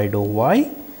u by dou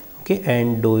y, okay,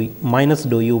 and minus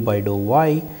dou u by dou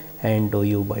y and dou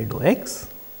u by dou x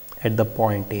at the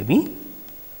point a b.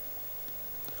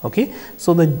 Okay.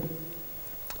 So, the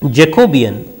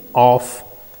Jacobian of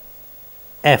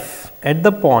f at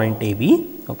the point a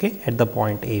b, okay, at the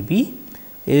point a b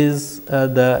is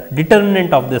the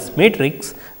determinant of this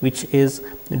matrix, which is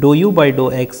dou u by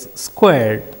dou x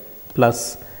squared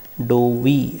plus dou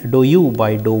u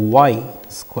by dou y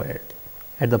squared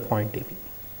at the point A B.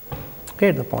 Okay,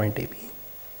 at the point A B.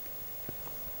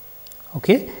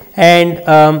 Okay, and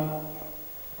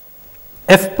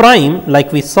f prime,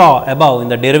 like we saw above in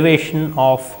the derivation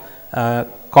of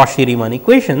Cauchy-Riemann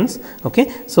equations.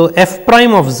 Okay, so f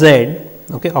prime of z,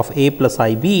 okay, of a plus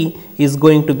I b is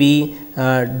going to be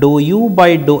dou u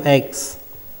by dou x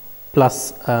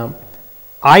plus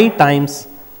I times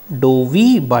dou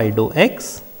v by dou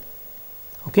x,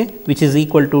 okay, which is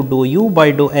equal to dou u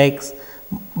by dou x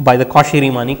by the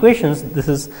Cauchy-Riemann equations. This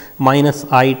is minus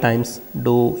I times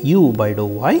dou u by dou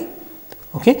y.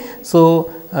 Okay. So,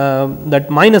 that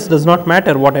minus does not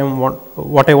matter. What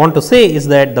I want to say is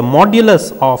that the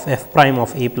modulus of f prime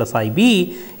of a plus I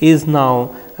b is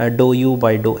now dou u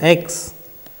by dou x.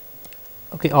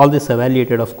 Okay. All this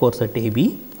evaluated of course at a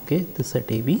b. Okay. This at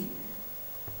a b.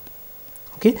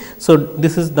 Okay. So,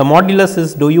 this is the modulus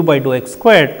is dou u by dou x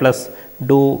squared plus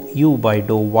dou u by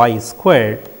dou y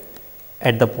squared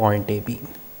at the point a b.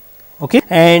 Okay.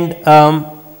 And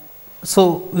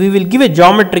so, we will give a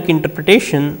geometric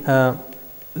interpretation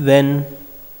when,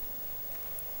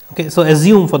 okay, so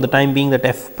assume for the time being that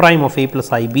f prime of a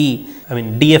plus I b, I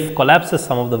mean df collapses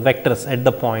some of the vectors at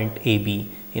the point a b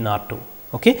in R 2.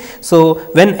 Okay. So,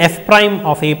 when f prime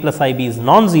of a plus I b is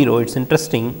non-zero, it is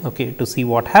interesting, okay, to see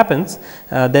what happens,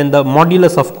 then the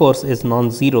modulus of course is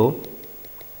non-zero,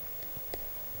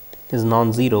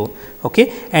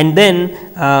 okay, and then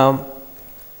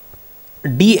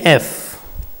df,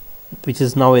 which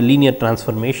is now a linear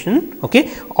transformation,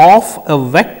 okay, of a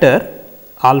vector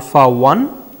alpha 1,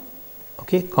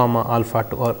 okay, comma alpha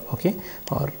 2, or okay,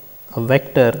 or a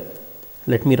vector,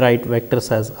 let me write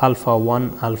vectors as alpha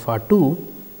 1 alpha 2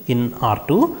 in R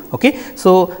 2. Okay.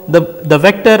 So, the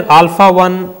vector alpha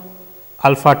 1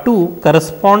 alpha 2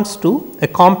 corresponds to a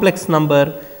complex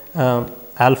number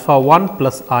alpha 1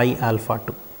 plus I alpha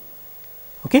 2.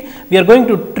 Okay. We are going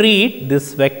to treat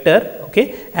this vector,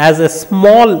 okay, as a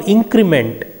small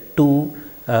increment to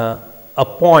a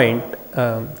point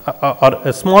or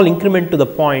a small increment to the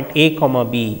point a comma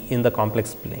b in the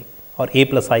complex plane, or a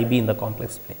plus I b in the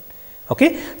complex plane.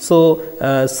 Okay. So,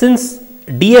 since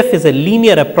df is a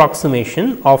linear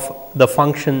approximation of the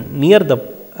function near the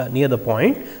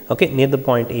point, okay, near the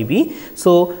point a b.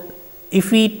 So,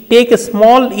 if we take a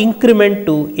small increment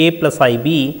to a plus I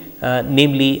b,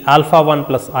 namely alpha 1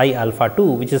 plus I alpha 2,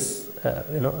 which is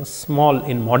small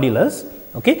in modulus,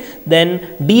 okay, then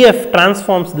df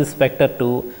transforms this vector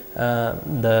to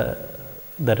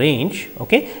the range,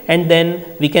 okay, and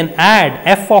then we can add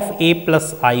f of a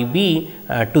plus I b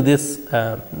to this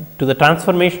to the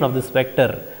transformation of this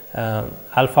vector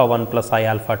alpha 1 plus I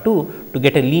alpha 2 to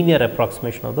get a linear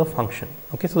approximation of the function.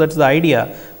 Okay. So, that is the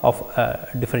idea of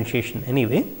differentiation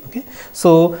anyway. Okay.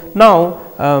 So, now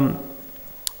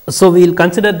so we will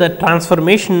consider the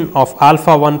transformation of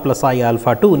alpha 1 plus I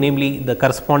alpha 2, namely the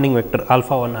corresponding vector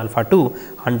alpha 1 alpha 2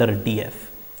 under df.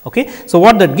 Okay. So,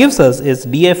 what that gives us is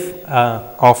df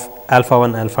of alpha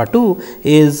 1 alpha 2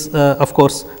 is of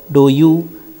course dou u.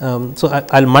 So,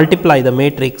 I will multiply the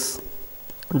matrix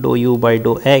dou u by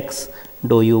dou x,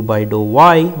 dou u by dou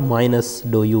y minus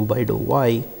dou u by dou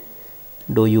y,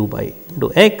 dou u by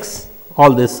dou x,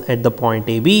 all this at the point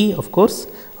a b of course,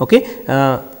 okay,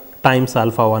 times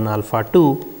alpha 1 alpha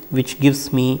 2, which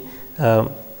gives me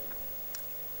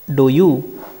dou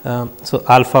u. So,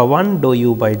 alpha 1 dou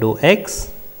u by dou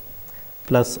x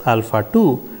plus alpha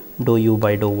 2 dou u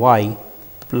by dou y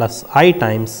plus I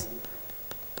times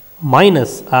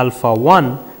minus alpha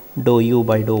 1 dou u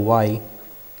by dou y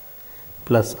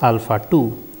plus alpha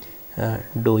 2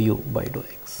 dou u by dou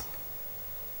x.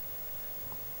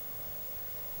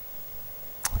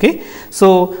 Okay.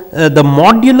 So, the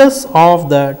modulus of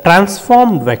the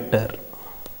transformed vector,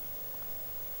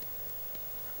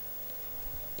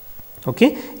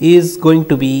 okay, is going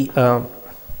to be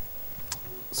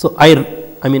so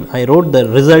I mean I wrote the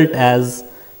result as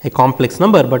a complex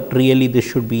number, but really this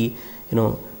should be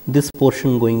this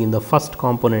portion going in the first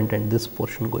component and this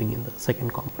portion going in the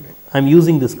second component. I am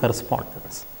using this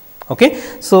correspondence. Okay.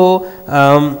 So,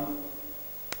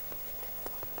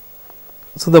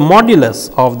 so the modulus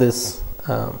of this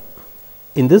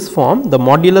in this form, the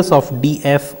modulus of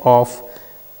df of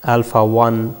alpha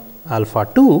 1 alpha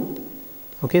 2.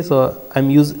 Okay. So, I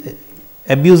am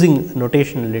abusing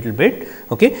notation a little bit,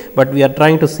 okay, but we are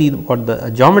trying to see what the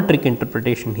geometric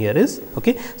interpretation here is.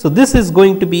 Okay. So, this is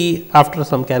going to be after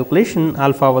some calculation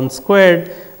alpha 1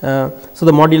 squared. So,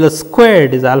 the modulus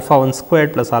squared is alpha 1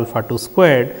 squared plus alpha 2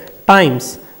 squared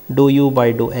times dou u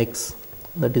by dou x,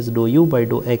 that is dou u by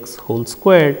dou x whole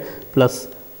squared plus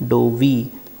dou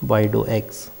v by dou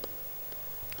x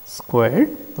squared,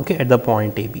 okay, at the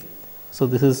point a b. So,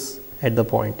 this is at the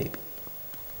point a b.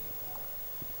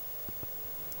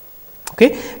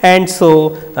 Okay. And so,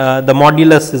 the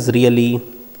modulus is really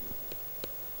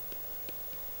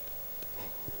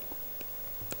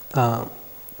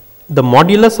the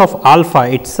modulus of alpha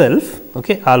itself,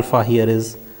 okay, alpha here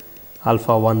is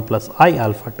alpha 1 plus I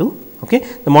alpha 2, okay,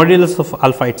 the modulus of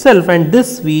alpha itself, and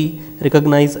this we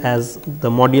recognize as the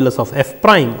modulus of f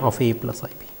prime of a plus I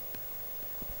b.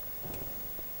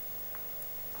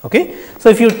 Okay. So,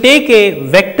 if you take a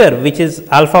vector which is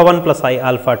alpha 1 plus I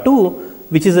alpha 2,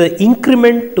 which is an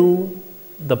increment to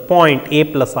the point a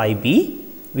plus I b,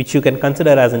 which you can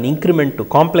consider as an increment to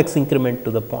complex increment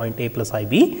to the point a plus I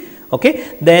b,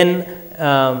 okay, then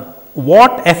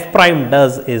what f prime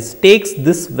does is takes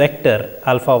this vector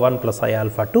alpha 1 plus I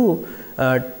alpha 2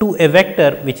 to a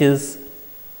vector which is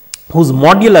whose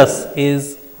modulus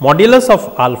is modulus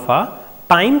of alpha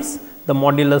times the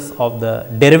modulus of the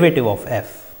derivative of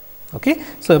f. Okay.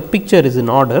 So, a picture is in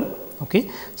order.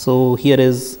 Okay. So, here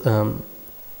is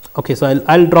okay. So,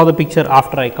 I will draw the picture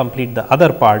after I complete the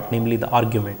other part, namely the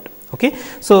argument. Okay.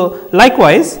 So,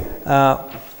 likewise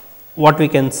what we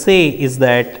can say is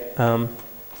that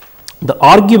the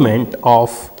argument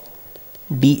of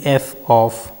df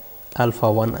of alpha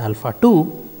 1 alpha 2,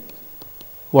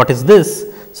 what is this?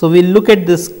 So, we will look at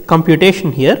this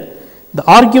computation here. The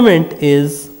argument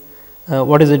is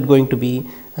what is it going to be?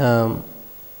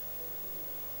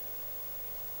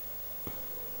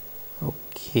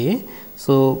 Okay.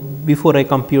 So, before I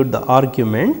compute the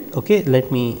argument, okay,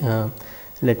 let me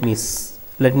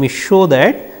show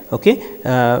that, okay,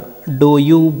 dou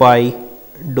u by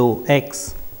dou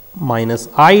x minus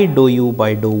I dou u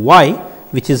by dou y,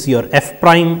 which is your f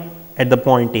prime at the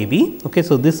point a b. Okay.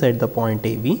 So, this at the point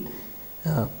a b,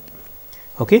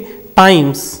 okay,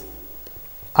 times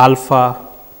alpha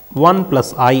 1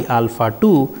 plus I alpha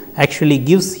 2 actually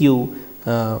gives you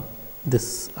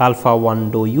this alpha 1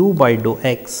 dou u by dou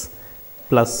x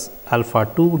plus alpha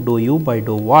 2 dou u by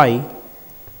dou y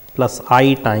plus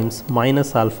I times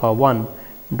minus alpha 1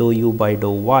 dou u by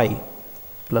dou y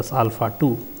plus alpha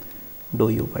 2 dou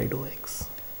u by dou x,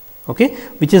 okay,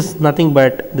 which is nothing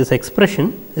but this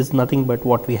expression is nothing but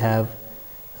what we have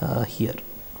here.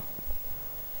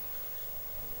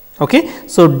 Okay.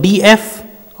 So, df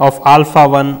of alpha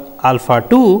 1 alpha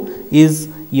 2 is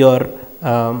your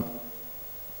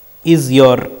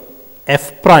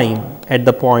f prime at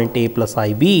the point a plus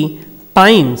I b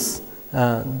times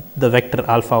the vector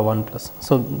alpha 1 plus.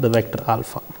 So, the vector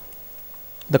alpha,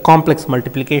 the complex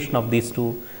multiplication of these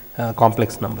two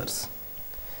complex numbers.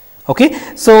 Okay.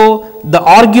 So, the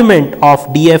argument of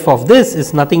df of this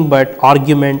is nothing but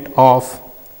argument of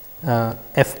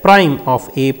f prime of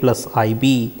a plus I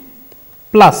b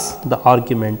plus the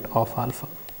argument of alpha.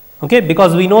 Okay,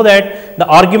 because we know that the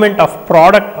argument of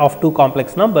product of two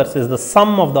complex numbers is the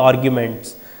sum of the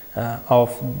arguments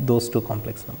of those two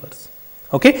complex numbers.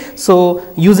 Okay. So,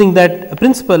 using that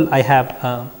principle I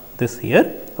have this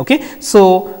here. Okay.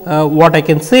 So, what I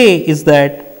can say is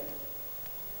that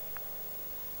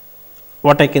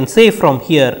what I can say from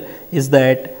here is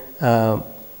that the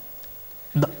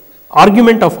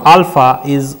argument of alpha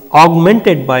is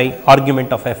augmented by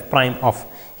argument of f prime of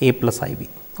a plus I b.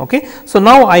 Okay. So,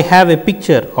 now I have a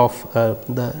picture of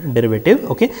the derivative.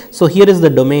 Okay. So, here is the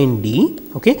domain D,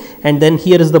 okay, and then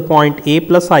here is the point a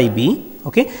plus I b,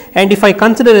 okay, and if I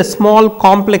consider a small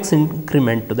complex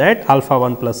increment to that alpha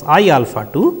 1 plus I alpha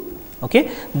 2,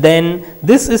 okay, then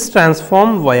this is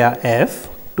transformed via f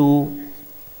to,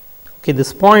 okay,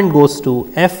 this point goes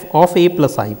to f of a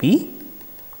plus I b,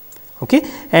 okay,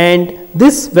 and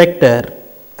this vector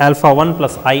alpha 1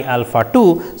 plus I alpha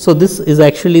 2. So, this is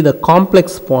actually the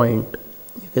complex point,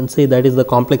 you can say that is the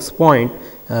complex point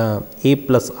a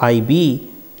plus I b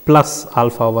plus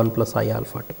alpha 1 plus I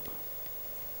alpha 2.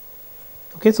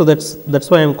 Okay. So, that is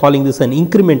why I am calling this an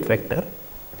increment vector.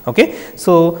 Okay.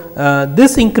 So,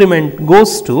 this increment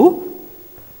goes to,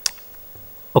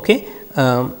 okay,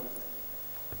 a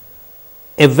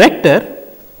vector.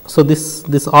 So,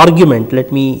 this argument,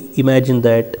 let me imagine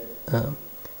that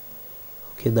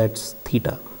okay, that is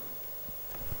theta,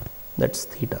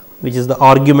 which is the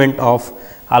argument of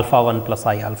alpha 1 plus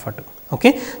I alpha 2.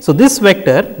 Okay. So, this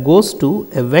vector goes to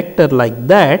a vector like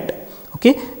that,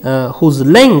 okay, whose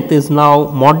length is now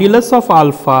modulus of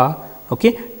alpha,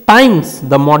 okay, times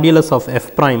the modulus of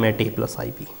f prime at a plus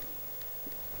I b.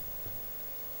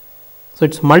 So,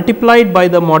 it is multiplied by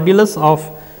the modulus of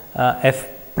f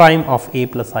prime of a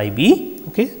plus I b,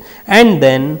 okay, and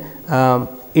then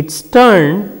it's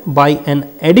turned by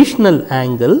an additional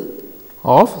angle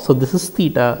of, so this is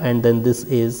theta and then this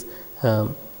is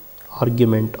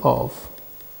argument of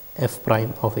f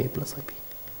prime of a plus I b.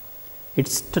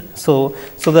 It's so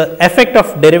the effect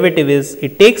of derivative is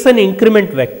it takes an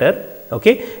increment vector,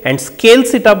 okay, and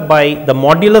scales it up by the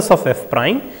modulus of f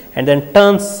prime and then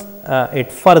turns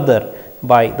it further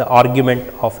by the argument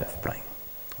of f prime.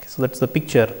 Okay, so that's the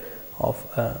picture of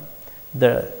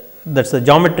that's the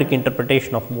geometric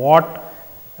interpretation of what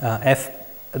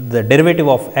the derivative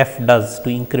of f does to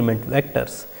increment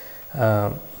vectors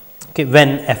okay,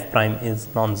 when f prime is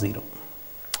non-zero.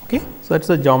 Okay. So, that is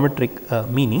the geometric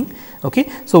meaning. Okay.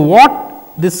 So, what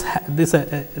this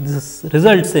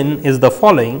results in is the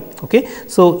following. Okay.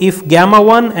 So, if gamma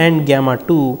 1 and gamma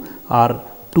 2 are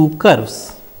two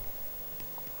curves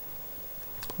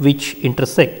which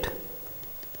intersect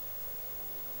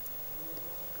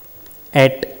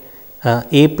at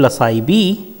a plus I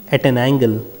b at an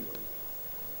angle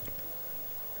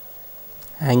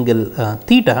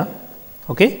theta.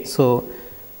 Okay. So,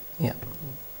 yeah,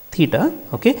 theta,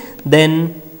 okay,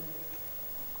 then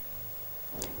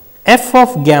f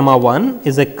of gamma 1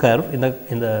 is a curve in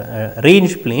the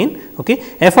range plane,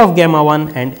 okay. F of gamma 1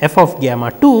 and f of gamma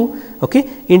 2, okay,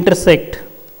 intersect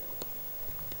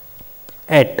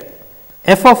at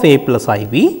f of a plus I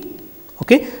b,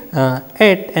 okay,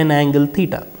 at an angle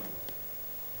theta.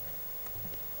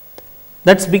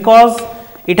 That is because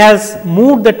it has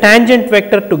moved the tangent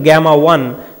vector to gamma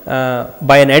 1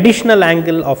 by an additional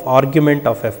angle of argument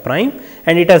of f prime,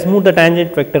 and it has moved the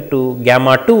tangent vector to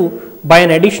gamma 2 by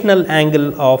an additional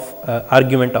angle of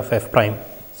argument of f prime.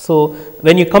 So,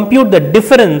 when you compute the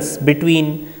difference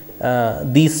between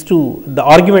these two, the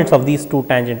arguments of these two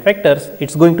tangent vectors, it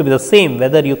is going to be the same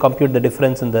whether you compute the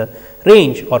difference in the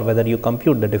range or whether you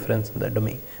compute the difference in the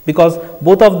domain, because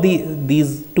both of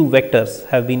these two vectors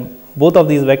have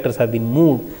been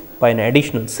moved by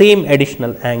an same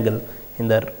additional angle in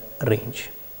the range.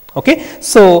 Okay.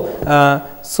 So,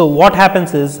 so what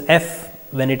happens is f,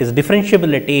 when it is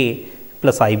differentiable at a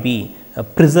plus I b,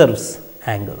 preserves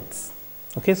angles.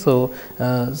 Okay. So,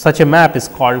 such a map is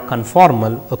called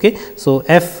conformal. Okay. So,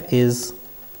 f is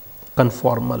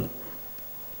conformal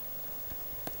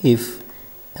if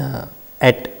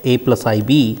at a plus I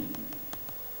b,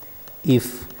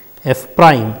 if f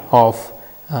prime of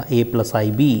a plus I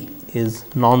b is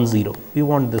non-zero. We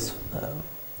want this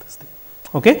thing.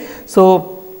 Okay.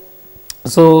 So,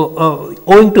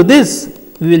 owing to this,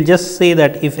 we will just say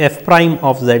that if f prime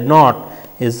of z naught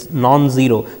is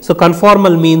non-zero. So,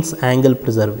 conformal means angle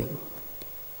preserving.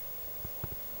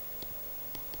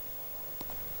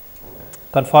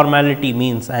 Conformality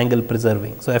means angle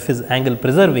preserving. So, f is angle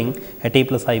preserving at a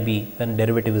plus I b when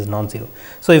derivative is non-zero.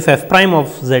 So, if f prime of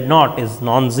z naught is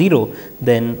non-zero,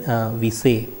 then we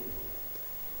say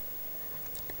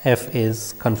f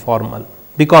is conformal.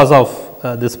 Because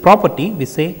of this property, we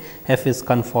say f is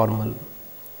conformal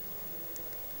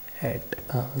at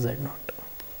z naught.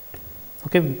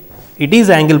 Okay. It is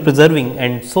angle preserving,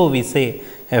 and so we say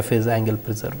f is angle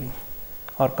preserving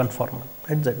or conformal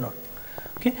at z naught.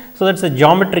 Okay. So, that is a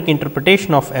geometric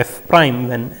interpretation of f prime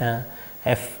when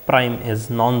f prime is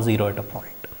non-zero at a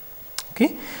point.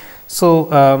 Okay. So,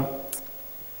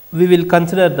 we will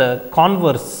consider the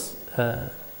converse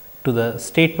to the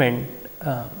statement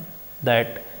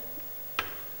that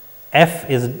f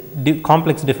is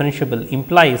complex differentiable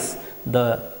implies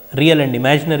the real and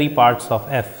imaginary parts of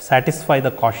f satisfy the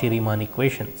Cauchy-Riemann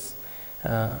equations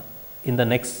in the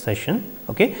next session.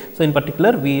 Okay. So, in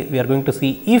particular we are going to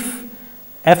see if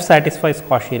f satisfies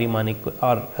Cauchy-Riemann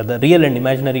or the real and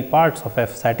imaginary parts of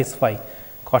f satisfy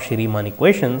Cauchy-Riemann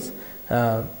equations,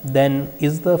 then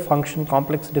is the function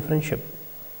complex differentiable.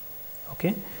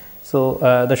 Okay. So,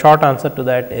 the short answer to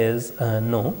that is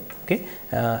no. Okay.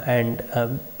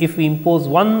 And if we impose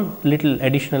one little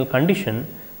additional condition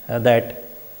that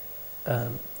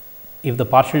if the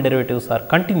partial derivatives are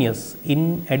continuous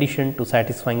in addition to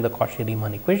satisfying the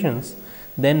Cauchy-Riemann equations,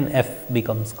 then f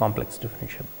becomes complex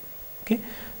differentiable. Okay.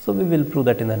 So, we will prove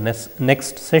that in the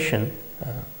next session,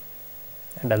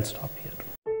 and I will stop here.